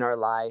away in our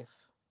life.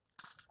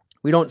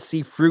 We don't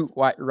see fruit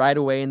right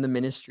away in the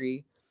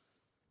ministry.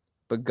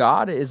 But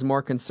God is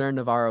more concerned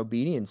of our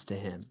obedience to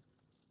him.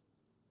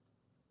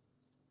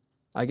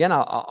 Again,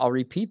 I'll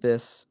repeat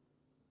this.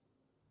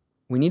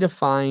 We need to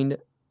find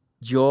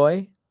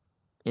joy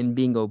in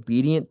being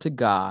obedient to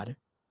God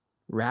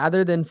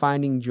rather than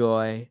finding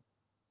joy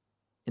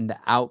in the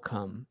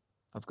outcome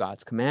of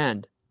God's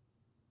command.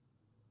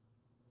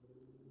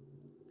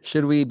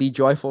 Should we be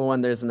joyful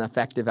when there's an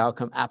effective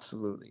outcome?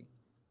 Absolutely.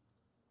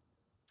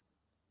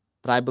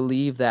 But I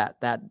believe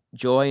that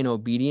joy and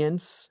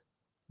obedience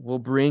will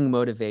bring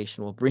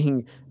motivation, will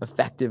bring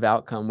effective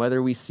outcome,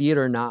 whether we see it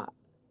or not.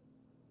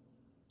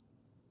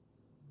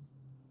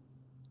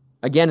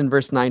 Again, in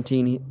verse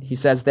 19, he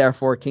says,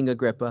 therefore, King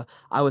Agrippa,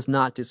 I was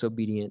not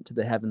disobedient to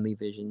the heavenly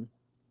vision.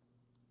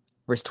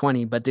 Verse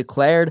 20, but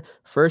declared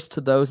first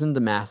to those in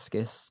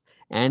Damascus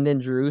and in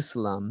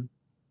Jerusalem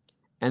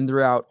and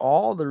throughout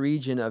all the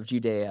region of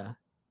Judea,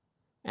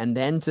 and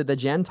then to the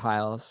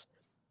Gentiles,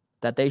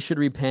 that they should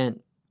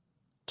repent,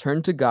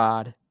 turn to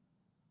God,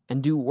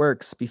 and do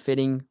works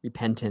befitting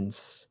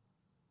repentance.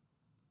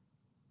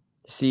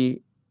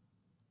 See,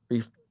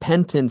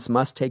 repentance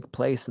must take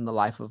place in the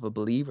life of a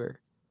believer.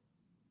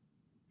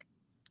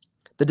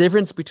 The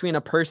difference between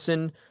a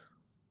person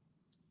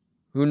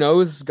who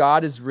knows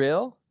God is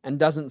real and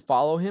doesn't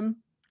follow him,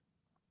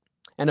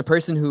 and a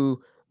person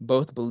who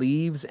both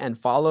believes and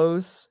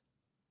follows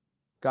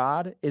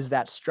God, is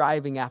that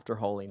striving after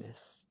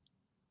holiness.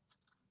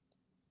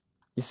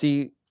 You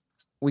see,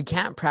 we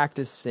can't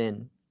practice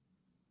sin.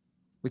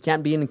 We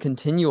can't be in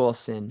continual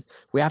sin.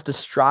 We have to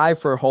strive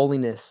for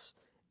holiness,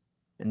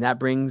 and that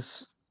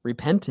brings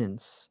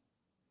repentance.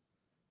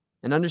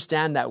 And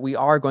understand that we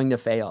are going to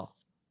fail.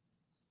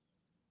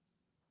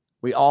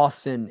 We all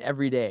sin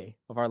every day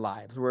of our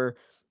lives. We're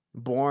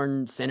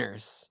born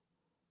sinners.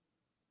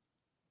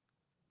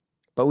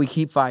 But we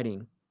keep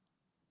fighting.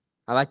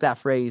 I like that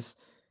phrase,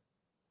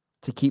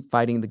 to keep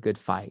fighting the good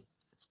fight.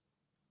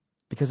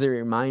 Because it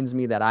reminds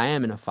me that I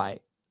am in a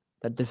fight,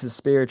 that this is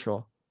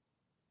spiritual.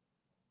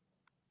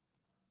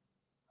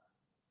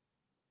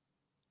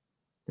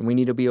 And we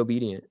need to be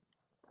obedient.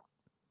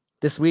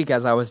 This week,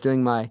 as I was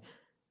doing my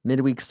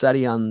midweek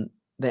study on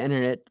the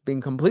internet,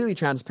 being completely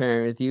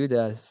transparent with you,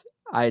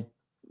 I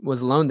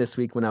was alone this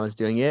week when I was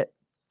doing it.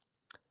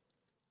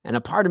 And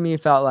a part of me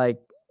felt like,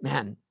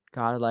 man,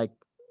 God,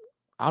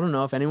 I don't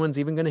know if anyone's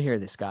even going to hear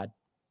this, God.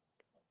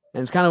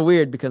 And it's kind of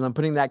weird because I'm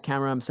putting that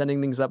camera, I'm setting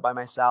things up by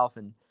myself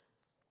and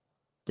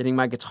getting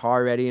my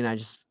guitar ready.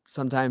 And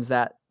sometimes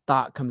that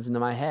thought comes into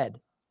my head.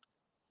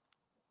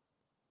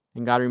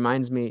 And God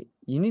reminds me,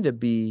 you need to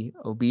be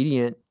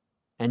obedient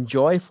and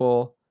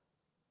joyful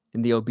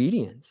in the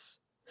obedience.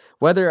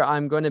 Whether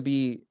I'm going to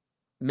be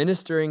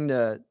ministering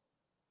to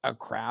a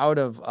crowd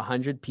of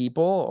 100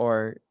 people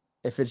or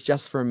if it's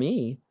just for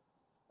me,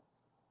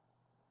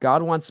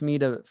 God wants me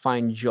to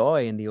find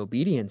joy in the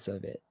obedience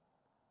of it.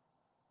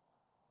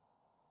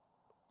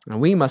 And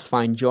we must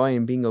find joy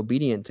in being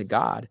obedient to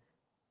God.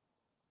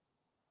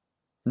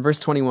 In verse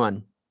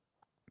 21,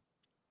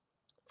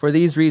 for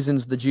these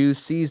reasons the Jews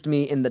seized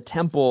me in the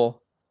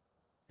temple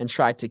and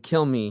tried to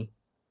kill me,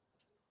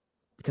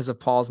 because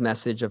of Paul's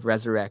message of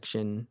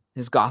resurrection,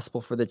 his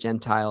gospel for the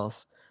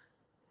Gentiles,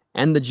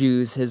 and the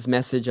Jews, his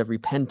message of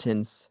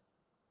repentance.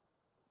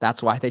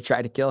 That's why they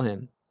tried to kill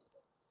him.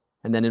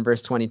 And then in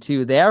verse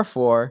 22,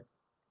 therefore,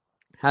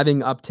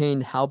 having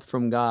obtained help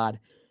from God,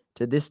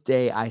 to this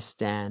day I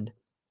stand,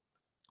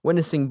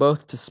 witnessing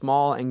both to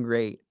small and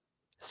great,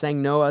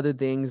 saying no other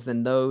things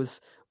than those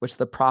which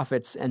the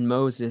prophets and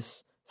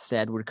Moses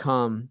said would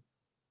come,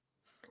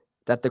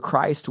 that the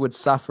Christ would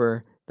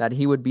suffer, that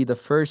he would be the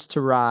first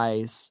to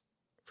rise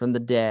from the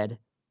dead,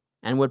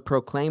 and would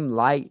proclaim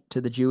light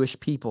to the Jewish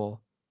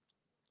people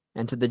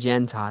and to the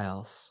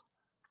Gentiles.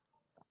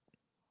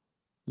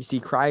 You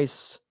see,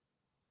 Christ,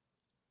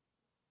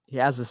 he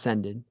has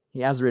ascended.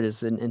 He has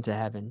risen into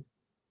heaven.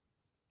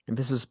 And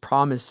this was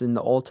promised in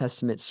the Old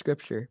Testament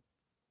scripture.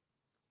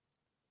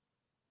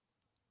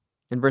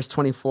 In verse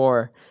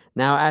 24,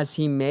 now as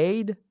he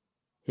made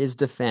his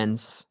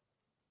defense,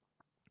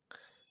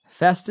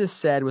 Festus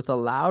said with a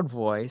loud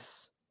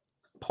voice,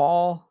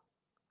 Paul,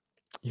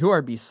 you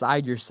are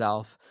beside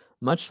yourself.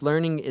 Much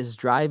learning is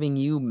driving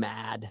you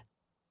mad.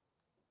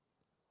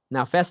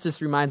 Now,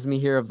 Festus reminds me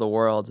here of the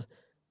world.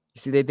 You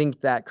see, they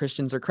think that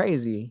Christians are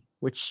crazy,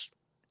 which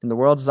in the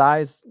world's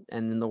eyes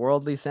and in the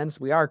worldly sense,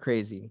 we are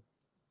crazy.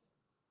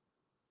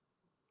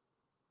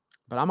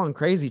 But I'm on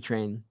crazy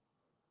train.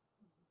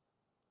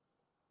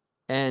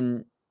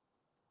 And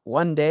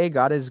one day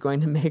God is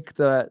going to make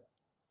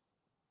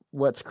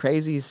what's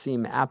crazy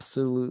seem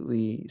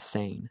absolutely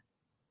sane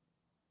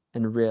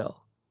and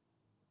real.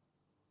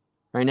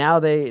 Right now,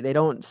 they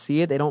don't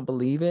see it. They don't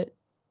believe it.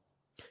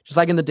 Just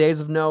like in the days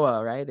of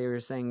Noah, right? They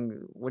were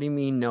saying, what do you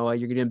mean, Noah?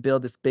 You're going to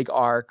build this big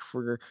ark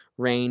for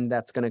rain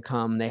that's going to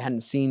come. They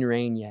hadn't seen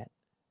rain yet.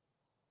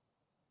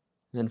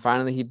 And then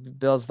finally he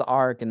builds the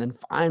ark, and then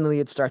finally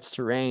it starts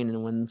to rain.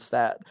 And once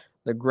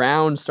the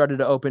ground started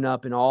to open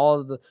up and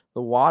all the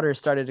water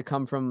started to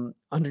come from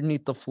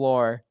underneath the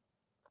floor,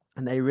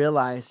 and they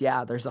realized,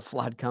 yeah, there's a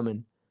flood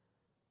coming,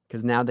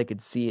 because now they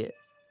could see it.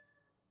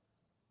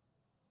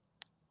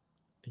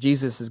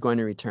 Jesus is going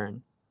to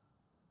return.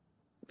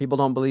 People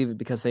don't believe it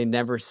because they've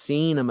never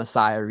seen a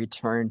Messiah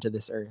return to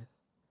this earth.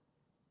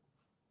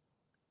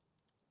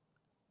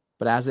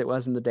 But as it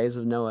was in the days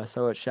of Noah,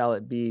 so it shall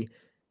it be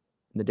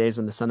in the days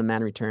when the Son of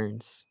Man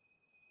returns.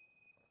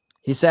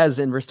 He says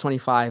in verse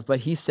 25,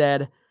 but he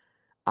said,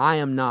 I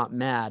am not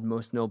mad,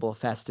 most noble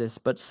Festus,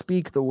 but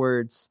speak the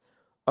words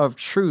of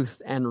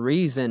truth and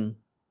reason.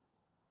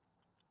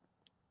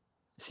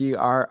 See,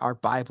 our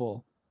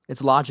Bible,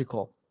 it's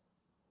logical.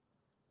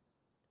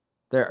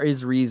 There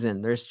is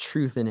reason. There's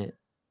truth in it.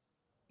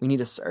 We need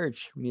to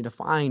search. We need to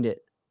find it.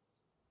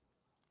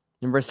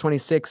 In verse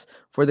 26,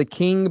 for the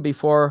king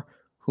before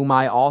whom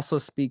I also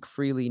speak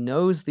freely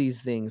knows these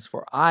things,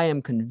 for I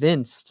am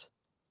convinced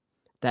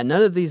that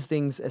none of these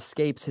things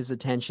escapes his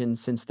attention,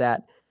 since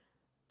that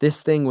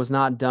this thing was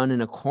not done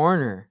in a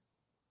corner.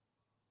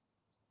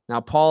 Now,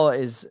 Paul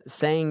is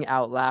saying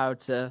out loud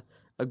to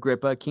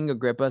Agrippa, King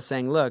Agrippa,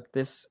 saying, look,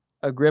 this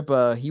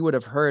Agrippa, he would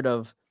have heard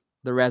of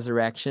the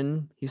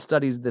resurrection. He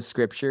studies the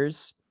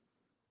scriptures,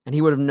 and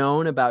he would have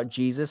known about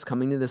Jesus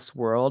coming to this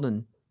world,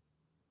 and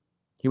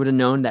he would have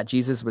known that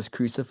Jesus was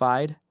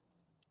crucified.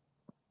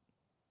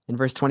 In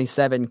verse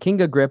 27,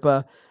 King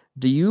Agrippa,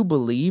 do you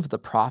believe the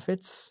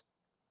prophets?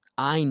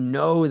 I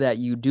know that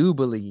you do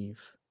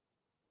believe.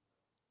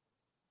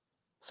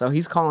 So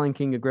he's calling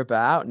King Agrippa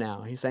out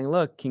now. He's saying,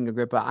 look, King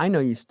Agrippa, I know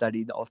you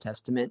studied the Old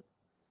Testament,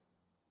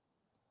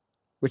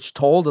 which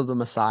told of the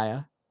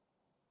Messiah.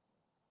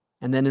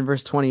 And then in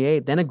verse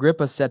 28, then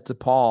Agrippa said to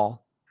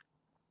Paul,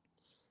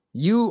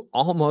 you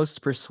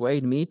almost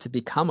persuade me to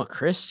become a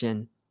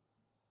Christian.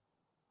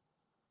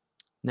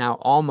 Now,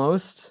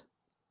 almost,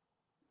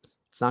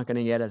 it's not going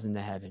to get us into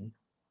heaven.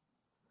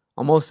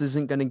 Almost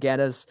isn't going to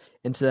get us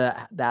into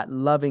that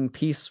loving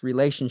peace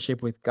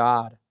relationship with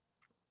God.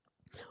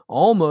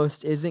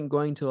 Almost isn't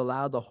going to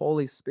allow the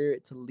Holy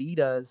Spirit to lead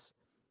us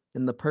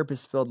in the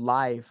purpose-filled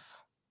life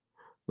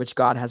which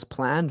God has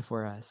planned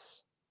for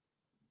us.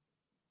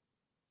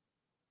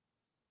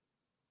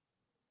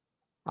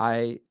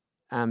 I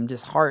am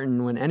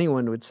disheartened when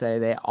anyone would say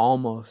they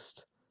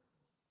almost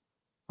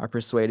are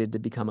persuaded to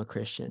become a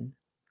Christian.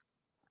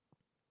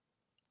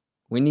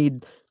 We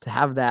need to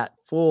have that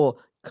full,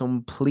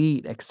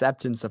 complete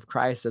acceptance of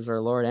Christ as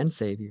our Lord and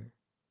Savior.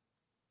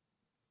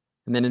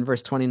 And then in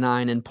verse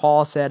 29, and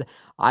Paul said,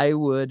 I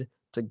would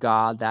to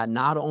God that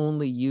not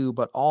only you,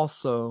 but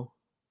also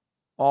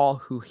all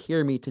who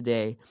hear me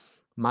today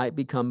might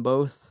become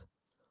both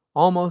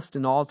almost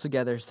and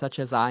altogether such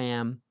as I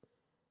am,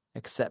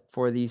 except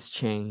for these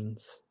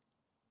chains.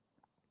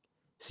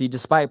 See,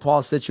 despite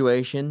Paul's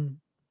situation,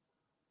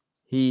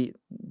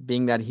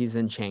 being that he's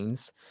in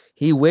chains,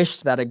 he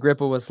wished that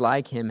Agrippa was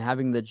like him,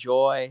 having the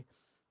joy,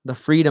 the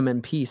freedom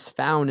and peace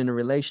found in a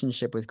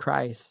relationship with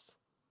Christ.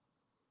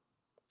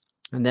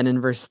 And then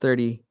in verse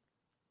 30,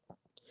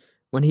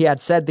 when he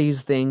had said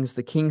these things,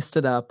 the king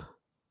stood up,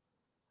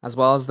 as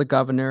well as the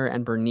governor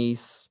and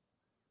Bernice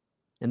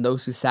and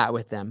those who sat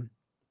with them.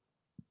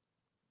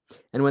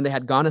 And when they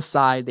had gone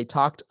aside, they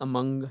talked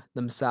among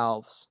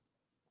themselves,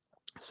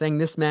 saying,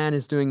 "This man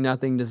is doing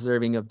nothing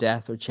deserving of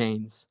death or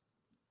chains."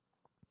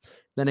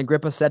 Then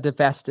Agrippa said to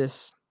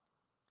Festus,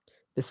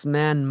 "This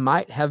man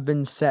might have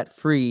been set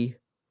free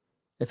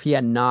if he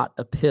had not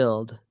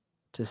appealed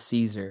to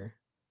Caesar."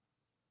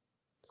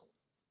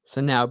 So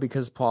now,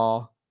 because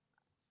Paul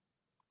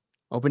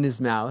opened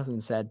his mouth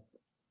and said,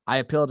 "I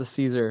appeal to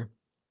Caesar,"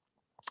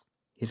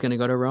 he's going to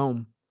go to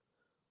Rome.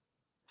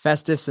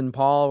 Festus and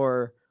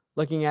Agrippa were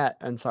looking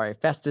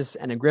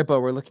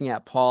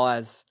at Paul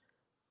as,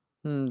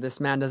 this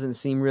man doesn't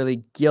seem really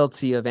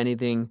guilty of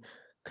anything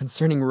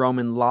concerning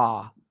Roman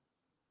law.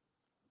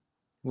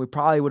 We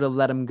probably would have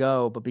let him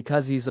go, but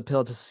because he's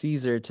appealed to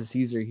Caesar,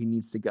 he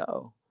needs to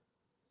go.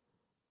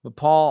 But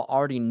Paul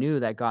already knew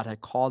that God had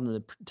called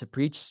him to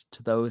preach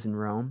to those in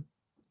Rome.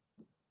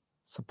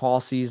 So Paul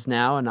sees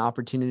now an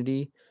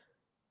opportunity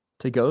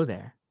to go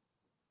there.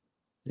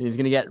 And he's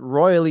going to get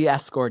royally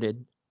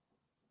escorted.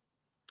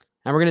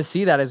 And we're going to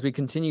see that as we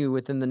continue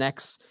within the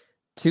next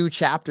 2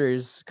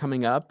 chapters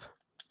coming up.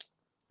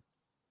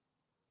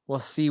 We'll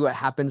see what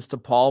happens to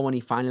Paul when he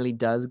finally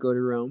does go to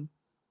Rome.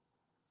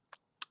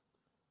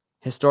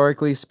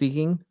 Historically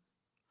speaking,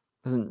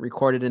 isn't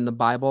recorded in the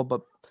Bible,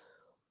 but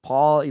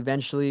Paul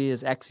eventually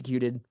is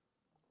executed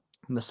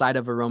on the side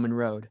of a Roman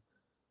road.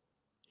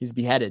 He's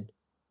beheaded.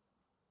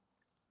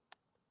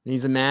 And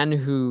he's a man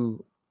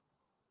who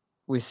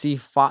we see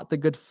fought the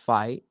good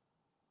fight.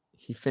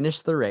 He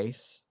finished the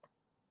race.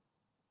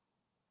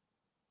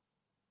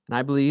 And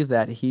I believe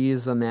that he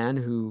is a man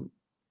who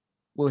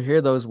will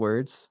hear those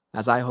words,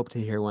 as I hope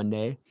to hear one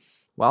day.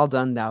 "Well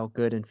done, thou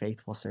good and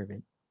faithful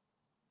servant."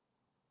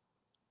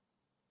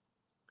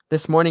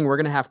 This morning, we're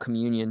going to have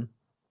communion.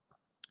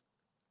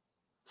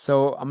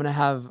 So I'm going to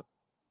have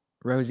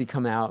Rosie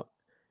come out.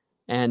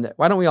 And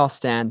why don't we all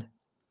stand?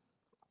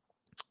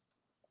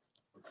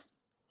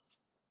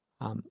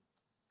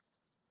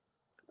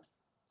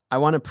 I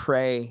want to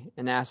pray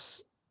and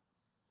ask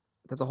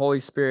that the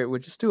Holy Spirit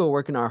would just do a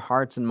work in our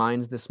hearts and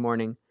minds this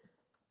morning.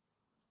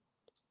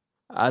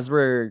 As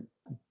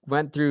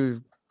went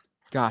through,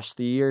 the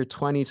year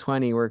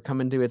 2020, we're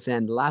coming to its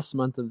end, last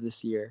month of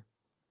this year.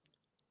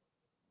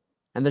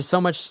 And there's so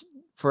much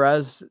for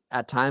us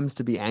at times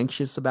to be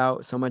anxious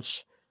about, so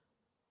much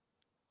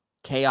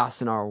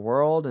chaos in our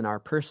world and our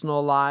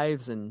personal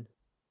lives, and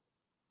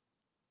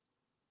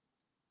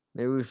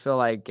maybe we feel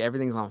like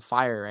everything's on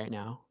fire right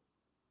now.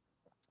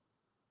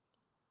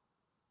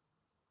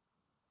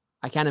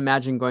 I can't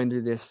imagine going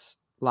through this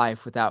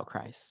life without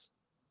Christ.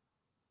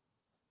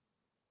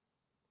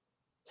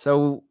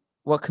 So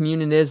what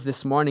communion is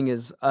this morning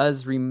is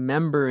us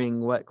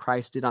remembering what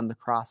Christ did on the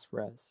cross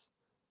for us.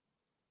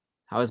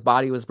 How his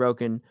body was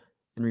broken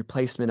in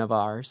replacement of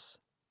ours.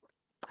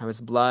 How his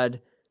blood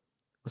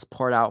was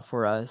poured out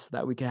for us so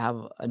that we could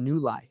have a new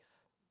life.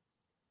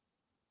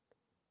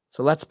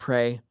 So let's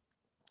pray,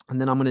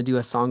 and then I'm going to do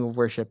a song of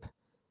worship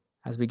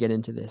as we get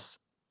into this.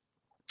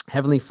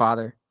 Heavenly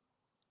Father,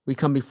 we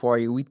come before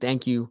you. We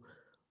thank you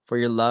for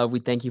your love.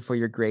 We thank you for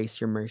your grace,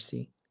 your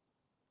mercy.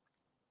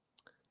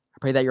 I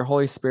pray that your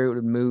Holy Spirit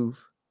would move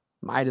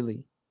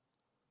mightily.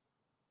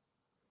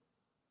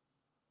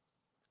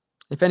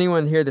 If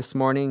anyone here this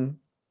morning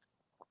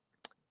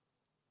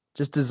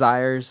just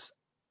desires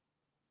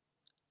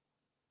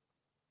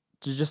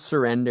to just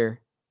surrender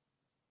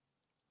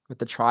with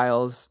the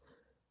trials,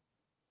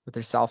 with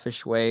their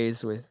selfish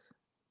ways, with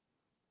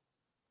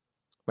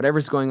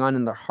whatever's going on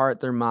in their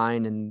heart, their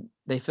mind, and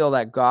they feel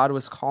that God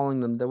was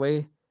calling them the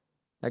way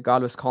that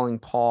God was calling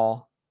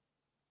Paul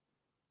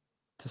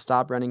to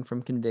stop running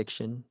from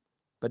conviction,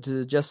 but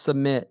to just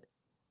submit.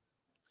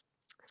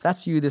 If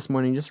that's you this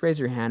morning, just raise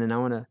your hand and I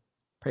want to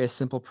pray a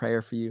simple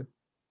prayer for you.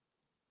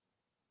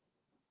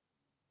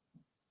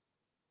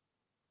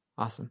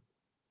 Awesome.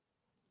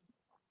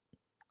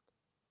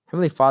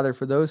 Heavenly Father,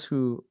 for those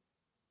who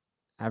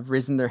have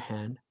risen their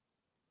hand,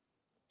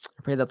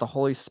 I pray that the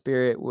Holy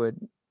Spirit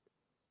would,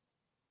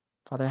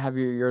 Father, have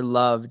your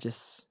love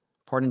just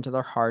poured into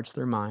their hearts,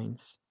 their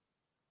minds.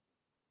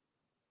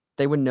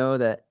 They would know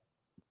that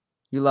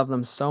you love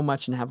them so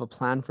much and have a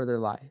plan for their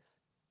life.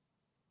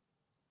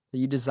 That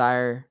you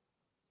desire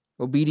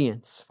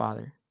obedience,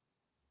 Father.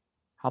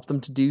 Help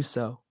them to do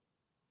so.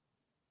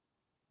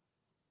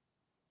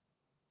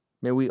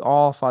 May we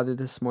all, Father,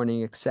 this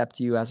morning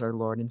accept you as our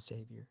Lord and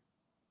Savior.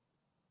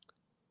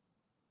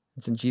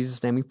 It's in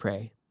Jesus' name we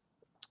pray.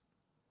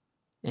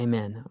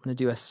 Amen. I'm going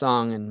to do a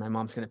song and my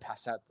mom's going to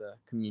pass out the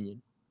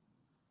communion.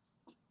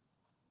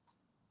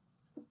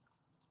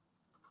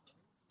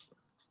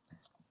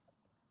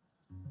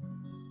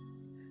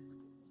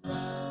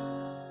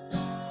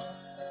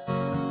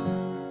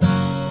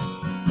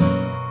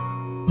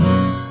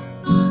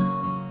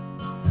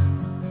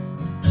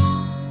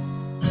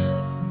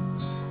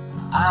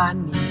 I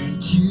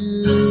need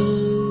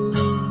you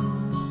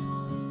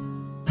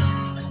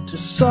to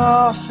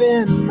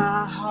soften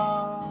my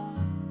heart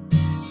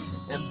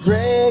and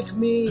break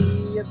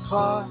me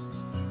apart.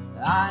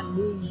 I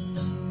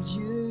need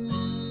you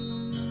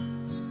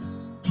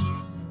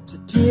to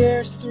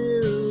pierce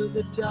through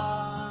the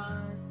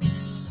dark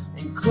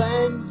and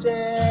cleanse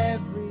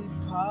every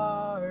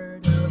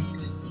part of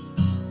me.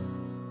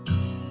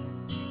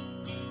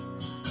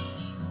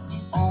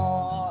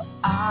 All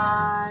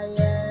I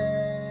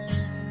am,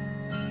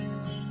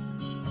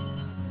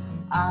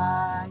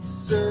 I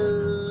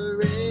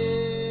surrender.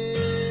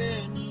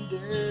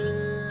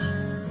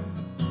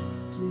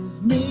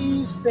 Give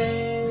me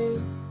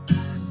faith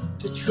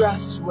to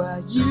trust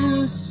what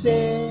you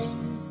say,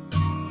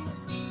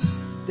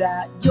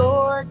 that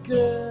you're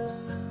good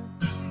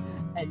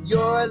and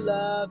your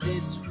love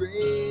is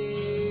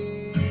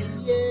great.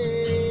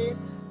 Yeah.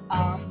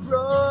 I'm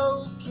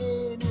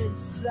broken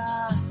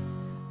inside,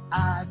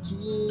 I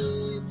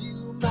give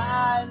you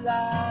my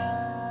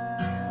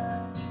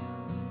life.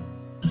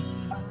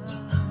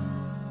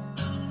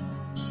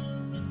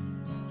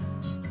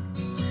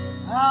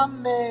 I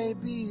may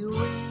be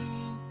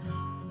weak,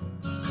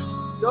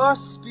 your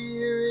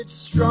spirit's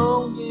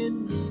strong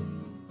in me.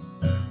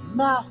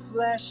 My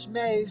flesh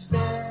may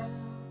fail,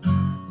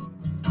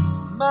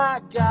 my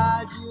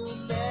God, you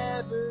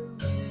never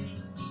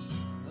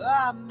will.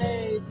 I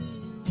may be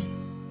weak,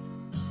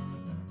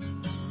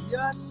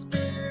 your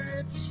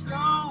spirit's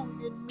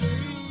strong in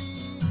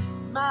me.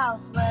 My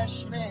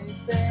flesh may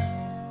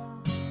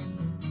fail,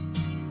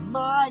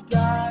 my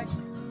God,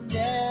 you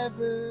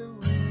never will.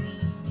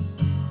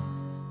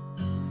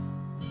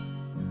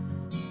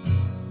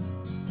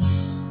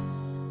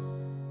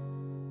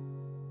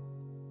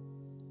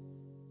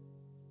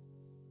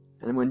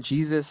 And when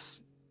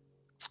Jesus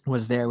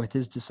was there with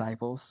his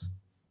disciples,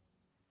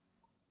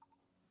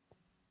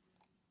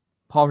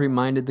 Paul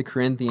reminded the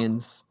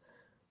Corinthians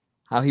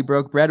how he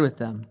broke bread with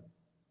them.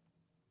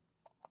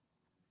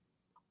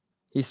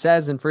 He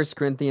says in 1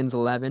 Corinthians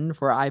 11,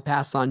 "For I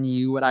pass on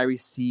you what I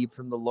received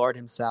from the Lord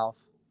himself.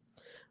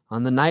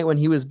 On the night when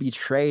he was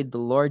betrayed, the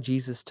Lord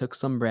Jesus took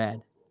some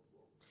bread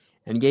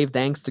and gave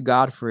thanks to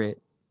God for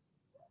it.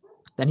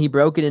 Then he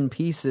broke it in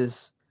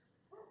pieces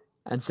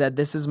and said,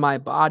 'This is my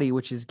body,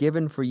 which is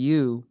given for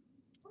you.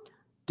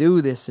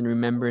 Do this in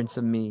remembrance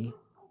of me.'"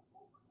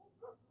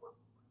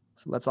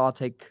 So let's all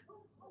take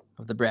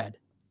of the bread.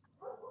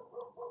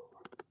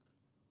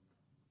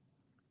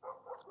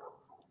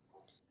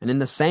 And in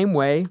the same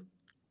way,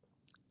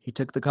 he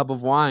took the cup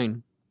of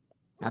wine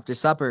after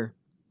supper,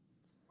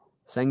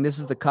 saying, "This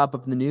is the cup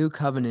of the new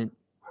covenant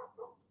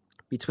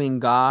between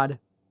God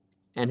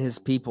and his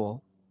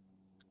people,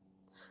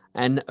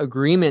 an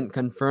agreement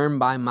confirmed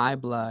by my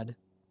blood.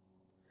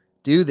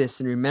 Do this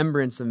in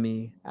remembrance of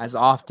me as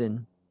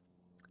often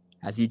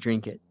as you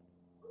drink it."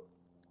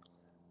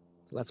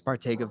 Let's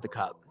partake of the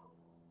cup.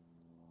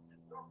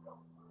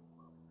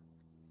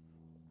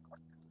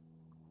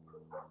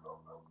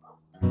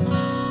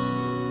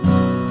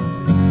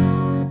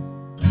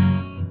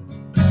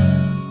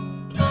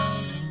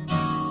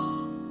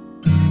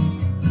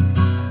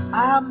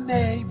 I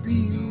may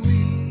be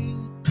weak,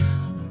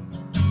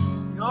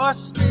 your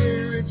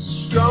spirit's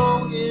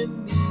strong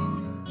in me.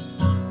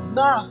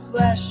 My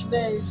flesh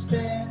may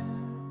fail,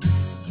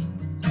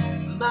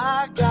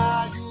 my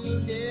God, you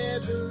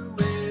never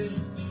will.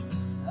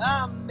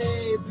 I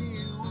may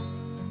be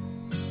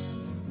weak,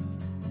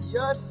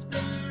 your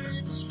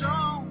spirit's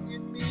strong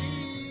in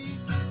me.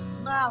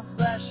 My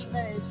flesh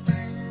may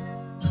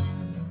fail,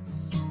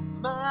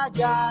 my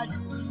God,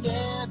 you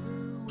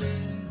never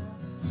will.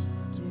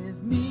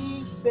 Give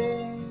me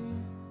faith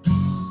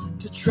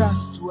to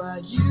trust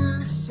what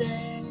you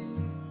say,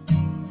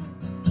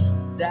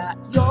 that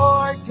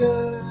you're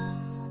good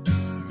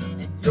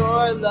and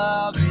your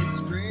love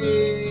is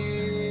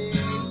great.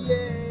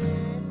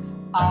 Yeah.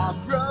 I'm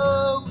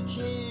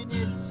broken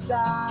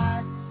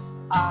inside,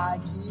 I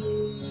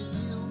give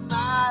you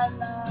my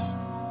life.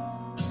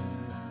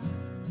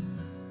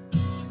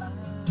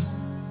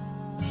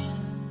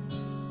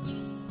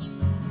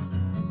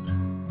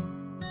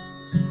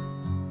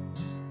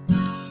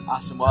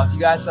 Awesome. Well, if you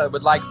guys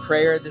would like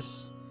prayer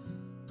this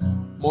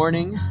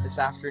morning, this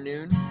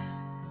afternoon,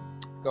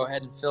 go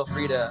ahead and feel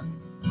free to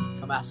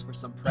come ask for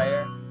some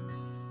prayer.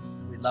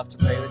 We'd love to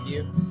pray with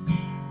you.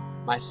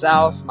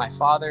 Myself, my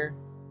father,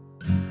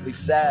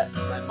 Lisette,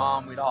 my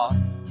mom, we'd all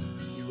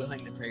be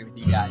willing to pray with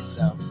you guys.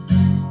 So,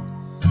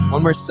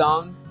 one more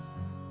song.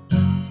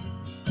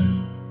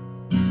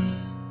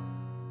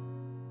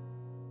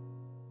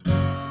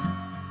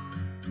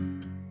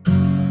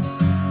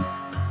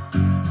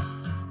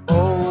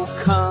 Oh,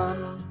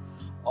 come,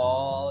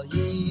 all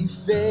ye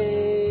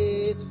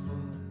faithful,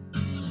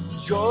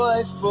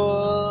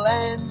 joyful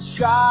and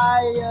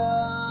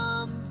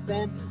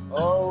triumphant.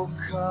 Oh,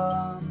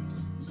 come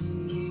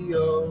ye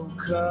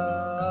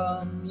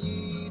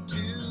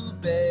to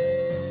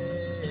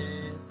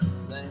Bethlehem.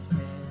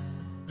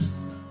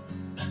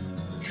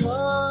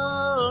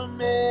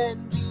 Come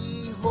and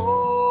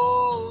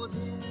behold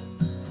him,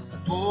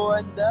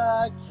 born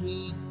the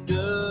King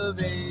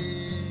of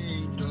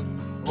angels.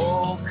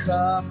 Oh,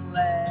 come,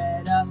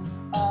 let us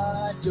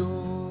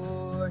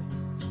adore him.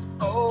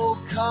 Oh,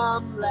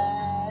 come,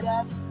 let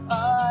us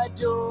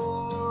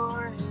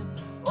adore him.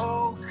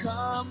 Oh,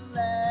 come,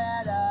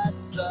 let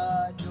us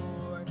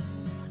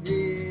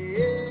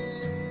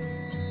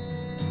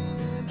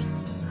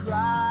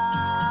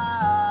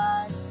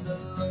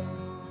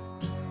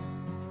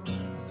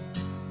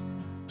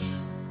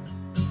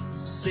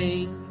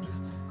sing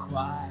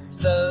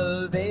choirs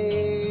of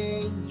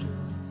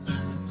angels,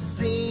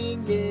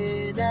 sing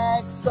in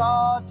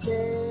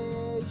exaltation.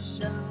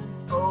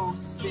 Oh,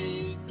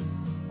 sing,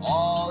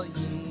 all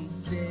ye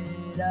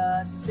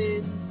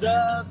citizens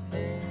of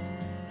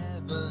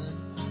heaven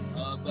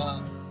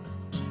above.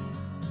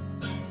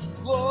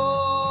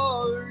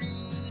 Glory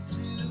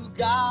to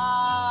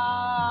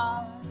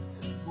God,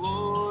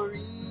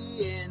 glory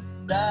in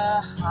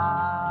the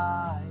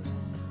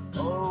highest.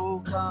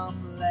 Oh,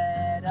 come,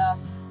 let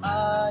us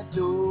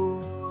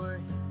adore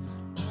Him.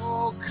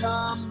 Oh,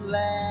 come,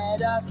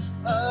 let us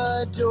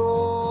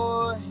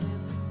adore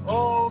Him.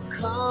 Oh,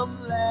 come,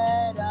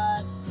 let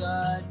us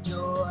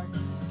adore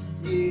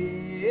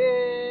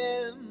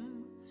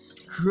Him,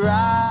 Christ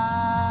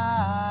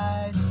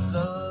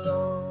the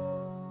Lord.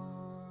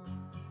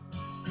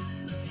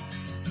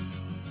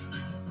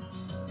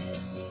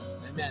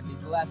 Amen. Be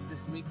blessed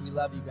this week. We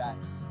love you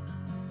guys.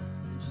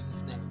 In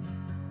Jesus' name.